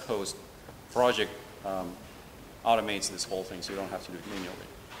dev test host project automates this whole thing, so you don't have to do it manually.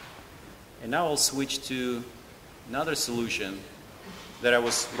 And now I'll switch to another solution that I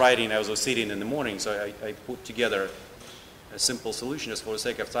was writing. I was sitting in the morning, so I put together a simple solution. Just for the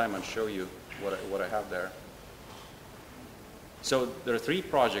sake of time, I'll show you what I have there. So there are 3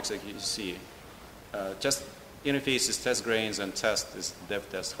 projects that you see. Test interfaces, test grains, and test is dev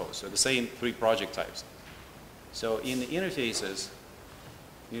test host. So the same 3 project types. So in the interfaces,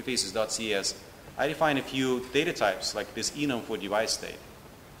 interfaces.cs, I define a few data types, like this enum for device state.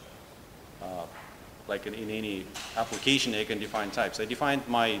 Like in any application, I can define types. I defined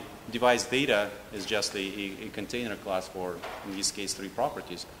my device data as just a container class for, in this case, 3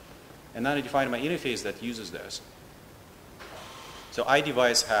 properties. And then I define my interface that uses this. So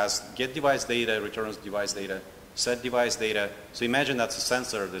iDevice has get device data, returns device data, set device data. So imagine that's a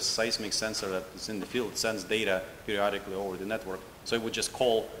sensor, this seismic sensor that is in the field, sends data periodically over the network. So it would just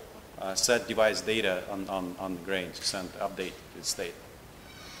call set device data on the grain to send update to its state.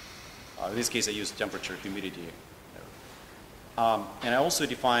 In this case, I use temperature, humidity. And I also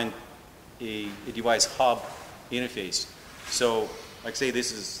defined a device hub interface. So, like say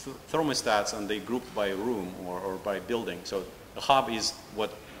this is thermostats, and they grouped by room or by building. So the hub is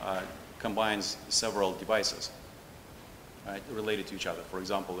what combines several devices, right, related to each other, for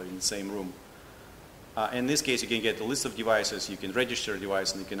example, in the same room. In this case, you can get a list of devices, you can register a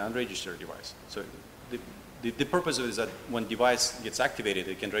device, and you can unregister a device. So the purpose of it is that when device gets activated,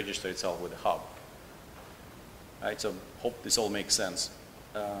 it can register itself with a hub. Right, so hope this all makes sense.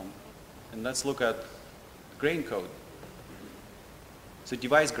 And let's look at grain code. So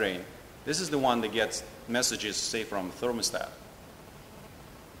device grain, this is the one that gets messages, say, from thermostat.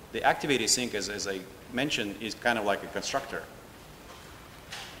 The activated sync, as I mentioned, is kind of like a constructor.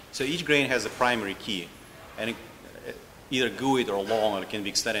 So each grain has a primary key, and either GUID or long, or it can be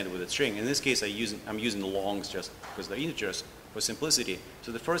extended with a string. In this case, I'm using the longs just because they're integers for simplicity.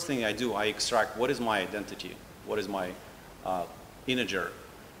 So the first thing I do, I extract what is my identity, what is my integer.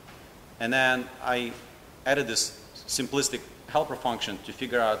 And then I added this simplistic helper function to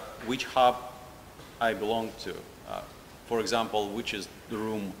figure out which hub I belong to. For example, which is the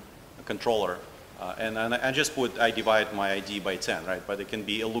room controller. And I just I divide my ID by 10, right? But it can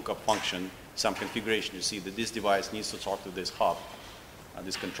be a lookup function, some configuration to see that this device needs to talk to this hub,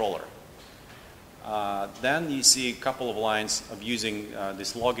 this controller. Then you see a couple of lines of using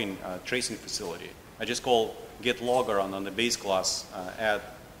this logging tracing facility. I just call get logger on the base class, add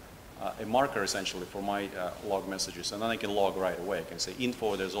a marker essentially for my log messages, and then I can log right away. I can say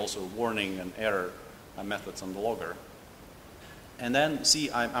info, there's also warning and error methods on the logger. And then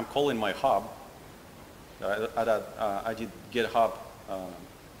see, I'm calling my hub. I did get hub,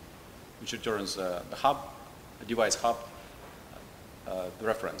 which returns the hub, the device hub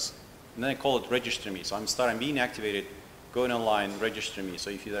reference. And then I call it register me. So I'm being activated, going online, register me. So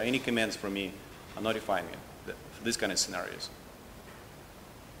if there are any commands for me, notify me for this kind of scenarios.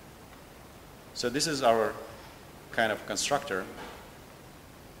 So this is our kind of constructor.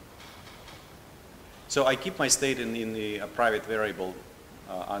 So I keep my state in the private variable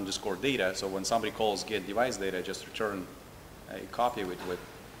underscore data. So when somebody calls get device data, I just return a copy with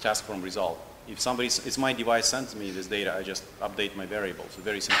task from result. If it's my device sends me this data, I just update my variable. It's a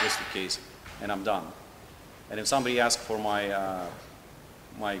very simplistic case, and I'm done. And if somebody asks for my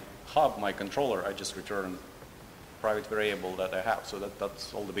my hub, my controller, I just return private variable that I have. So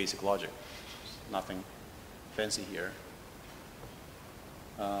that's all the basic logic. Nothing fancy here.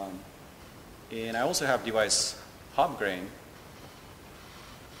 And I also have device hub grain.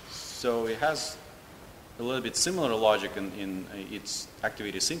 So it has a little bit similar logic in its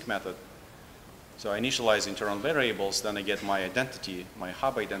activated sync method. So I initialize internal variables, then I get my identity, my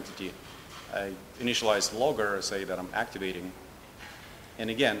hub identity. I initialize logger, say that I'm activating. And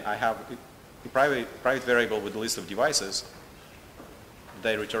again, I have a private variable with a list of devices that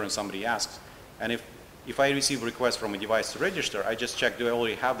I return when somebody asks. And if I receive a request from a device to register, I just check, do I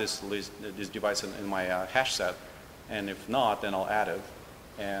already have this device in my hash set? And if not, then I'll add it.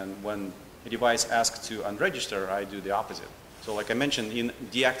 And when a device asks to unregister, I do the opposite. So like I mentioned, in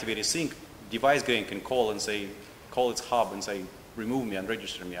deactivated sync, device grain can call and say, call its hub and say, remove me,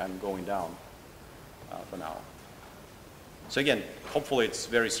 unregister me, I'm going down for now. So again, hopefully it's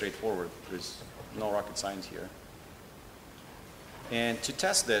very straightforward. There's no rocket science here. And to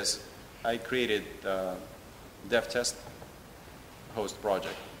test this, I created dev test host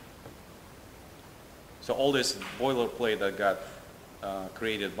project. So all this boilerplate that got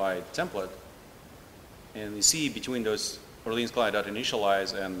created by template, and you see between those Orleans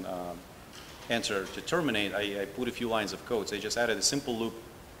client.initialize and enter to terminate, I put a few lines of code. So I just added a simple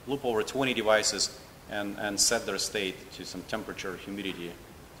loop over 20 devices and set their state to some temperature, humidity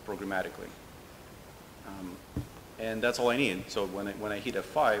programmatically. And that's all I need. So when I hit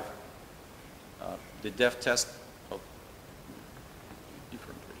F5, the dev test,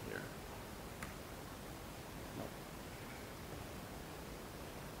 differently here. No.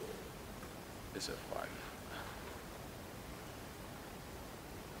 It's F5.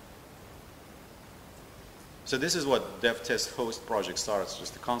 So this is what dev test host project starts,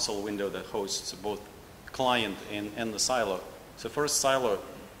 just a console window that hosts both client and the silo. So first silo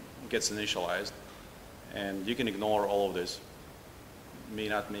gets initialized, and you can ignore all of this. May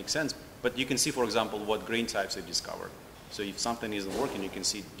not make sense, but you can see, for example, what grain types I discovered. So if something isn't working, you can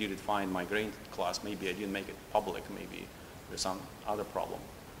see, did it find my grain class? Maybe I didn't make it public. Maybe there's some other problem.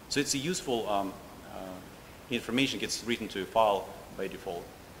 So it's a useful information gets written to a file by default.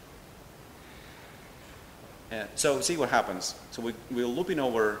 So see what happens. So we're looping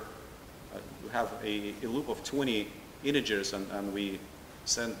over, we have a loop of 20 integers, and we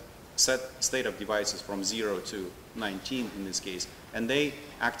set state of devices from 0 to 19 in this case, and they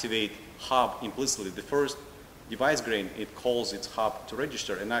activate hub implicitly. The first device grain, it calls its hub to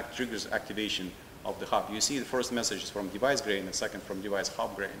register, and that triggers activation of the hub. You see the first message is from device grain, the second from device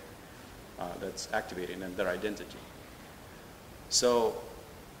hub grain that's activating and their identity. So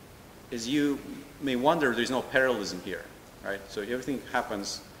as you may wonder, there's no parallelism here, right? So everything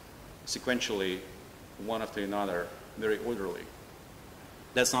happens sequentially, one after another, very orderly.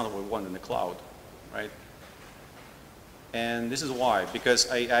 That's not what we want in the cloud, right? And this is why, because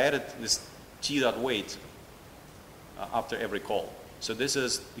I added this t.wait after every call. So this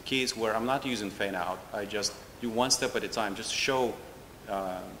is the case where I'm not using fan out. I just do one step at a time, just to show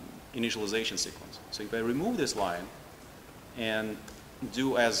initialization sequence. So if I remove this line and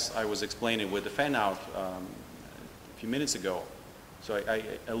do as I was explaining with the fan out a few minutes ago, so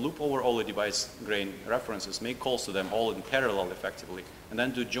I loop over all the device grain references, make calls to them all in parallel effectively, and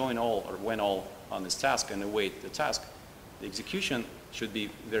then do join all or when all on this task and await the task. The execution should be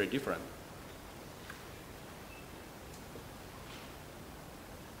very different.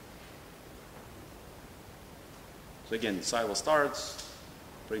 So again, silo starts,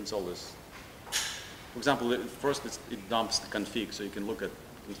 brings all this. For example, first it dumps the config, so you can look at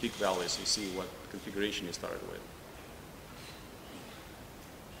config values and see what configuration you started with.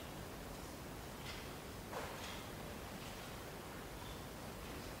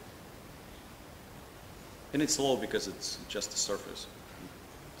 And it's slow because it's just a surface.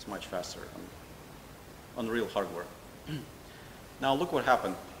 It's much faster on real hardware. Now look what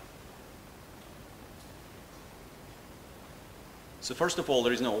happened. So first of all,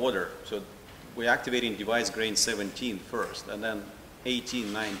 there is no order. So we're activating device grain 17 first, and then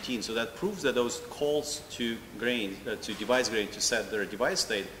 18, 19. So that proves that those calls to grain, to device grain to set their device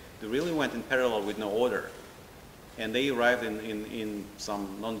state, they really went in parallel with no order. And they arrived in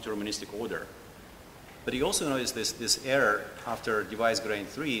some non-deterministic order. But you also notice this error after device grain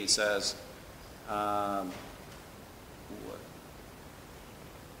 3. It says, what?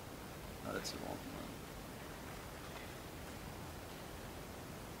 No, that's the wrong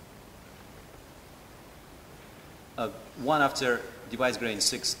one. One after device grain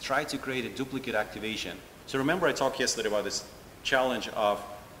 6, try to create a duplicate activation. So remember I talked yesterday about this challenge of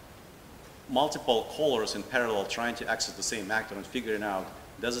multiple callers in parallel trying to access the same actor and figuring out,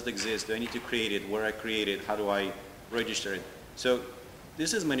 does it exist? Do I need to create it? Where I create it? How do I register it? So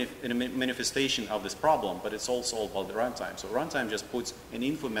this is a manifestation of this problem, but it's all solved by the runtime. So runtime just puts an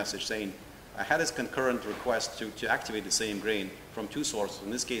info message saying, I had this concurrent request to activate the same grain from two sources. In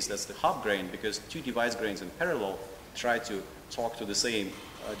this case, that's the hub grain, because two device grains in parallel try to talk to the same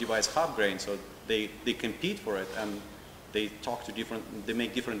device hub grain. So they compete for it, and they talk to they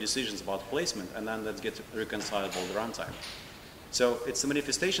make different decisions about placement, and then that gets reconciled by the runtime. So it's a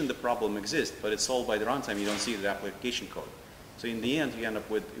manifestation the problem exists, but it's solved by the runtime. You don't see the application code. So in the end, you end up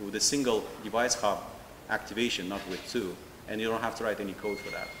with a single device hub activation, not with two, and you don't have to write any code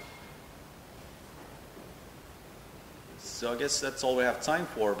for that. So I guess that's all we have time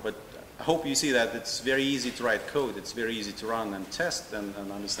for, but I hope you see that it's very easy to write code. It's very easy to run and test and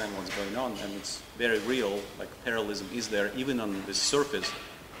understand what's going on, and it's very real, like parallelism is there, even on this surface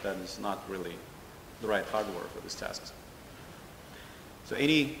that is not really the right hardware for these tasks. So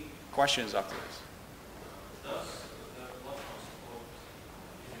any questions after this? Does the platform support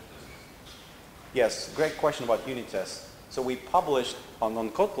unit tests? Yes, great question about unit tests. So we published on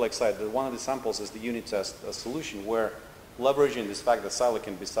code collect side that one of the samples is the unit test solution where leveraging this fact that silo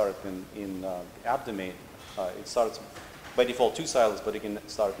can be started in the app domain. It starts by default 2 silos, but it can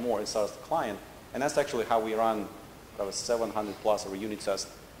start more. It starts the client. And that's actually how we run 700 plus of a unit test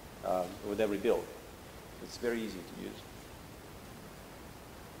with every build. It's very easy to use.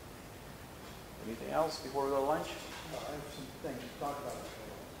 Anything else before we go to lunch? I have some things to talk about.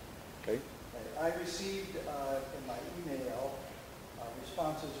 Okay. I received in my email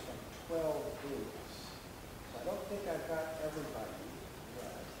responses from 12 groups. So I don't think I've got everybody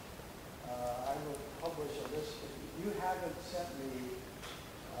yet. I will publish a list. If you haven't sent me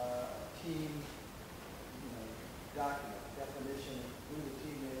a team document, definition of who the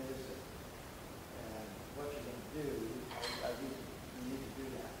team is and what you're going to do, you need to do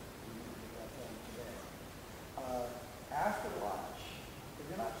that. You need to get that done today. After lunch, if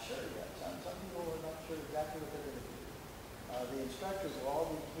you're not sure yet, some people are not sure exactly what they're going to do. The instructors will all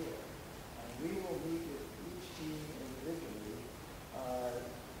be here, and we will meet with each team individually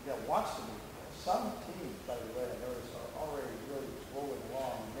that wants to meet with us. Some teams, by the way, I notice are already really rolling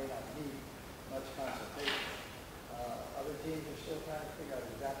along and may not need much consultation. Other teams are still trying to figure out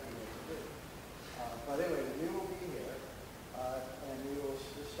exactly what to do. But anyway, we will be here, and we will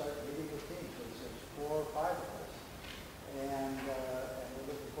just start meeting with teams. So there's 4 or 5 of us, and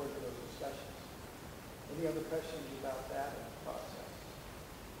we're looking forward to those discussions. Any other questions about that and the process?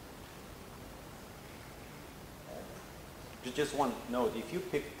 Just one note, if you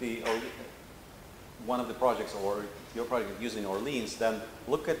pick one of the projects or your project using Orleans, then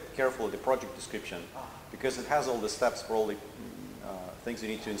look at carefully the project description because it has all the steps for all the things you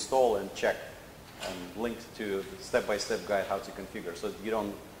need to install and check and linked to the step-by-step guide how to configure so that you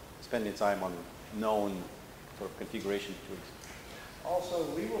don't spend any time on known sort of configuration tweaks. Also,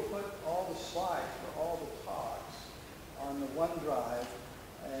 we will put all the slides for all the talks on the OneDrive,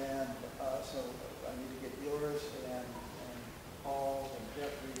 and so I need to get yours and Paul's and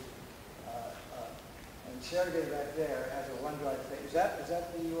Jeffrey's, and Sergey back there has a OneDrive thing. Is that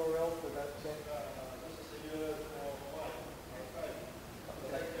the URL for that thing? This is the URL for mine.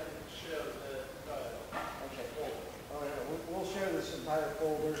 I can share the file. Okay. Oh, yeah. We'll share this entire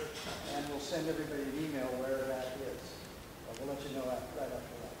folder, and we'll send everybody an email where that is. We'll let you know right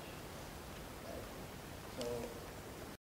after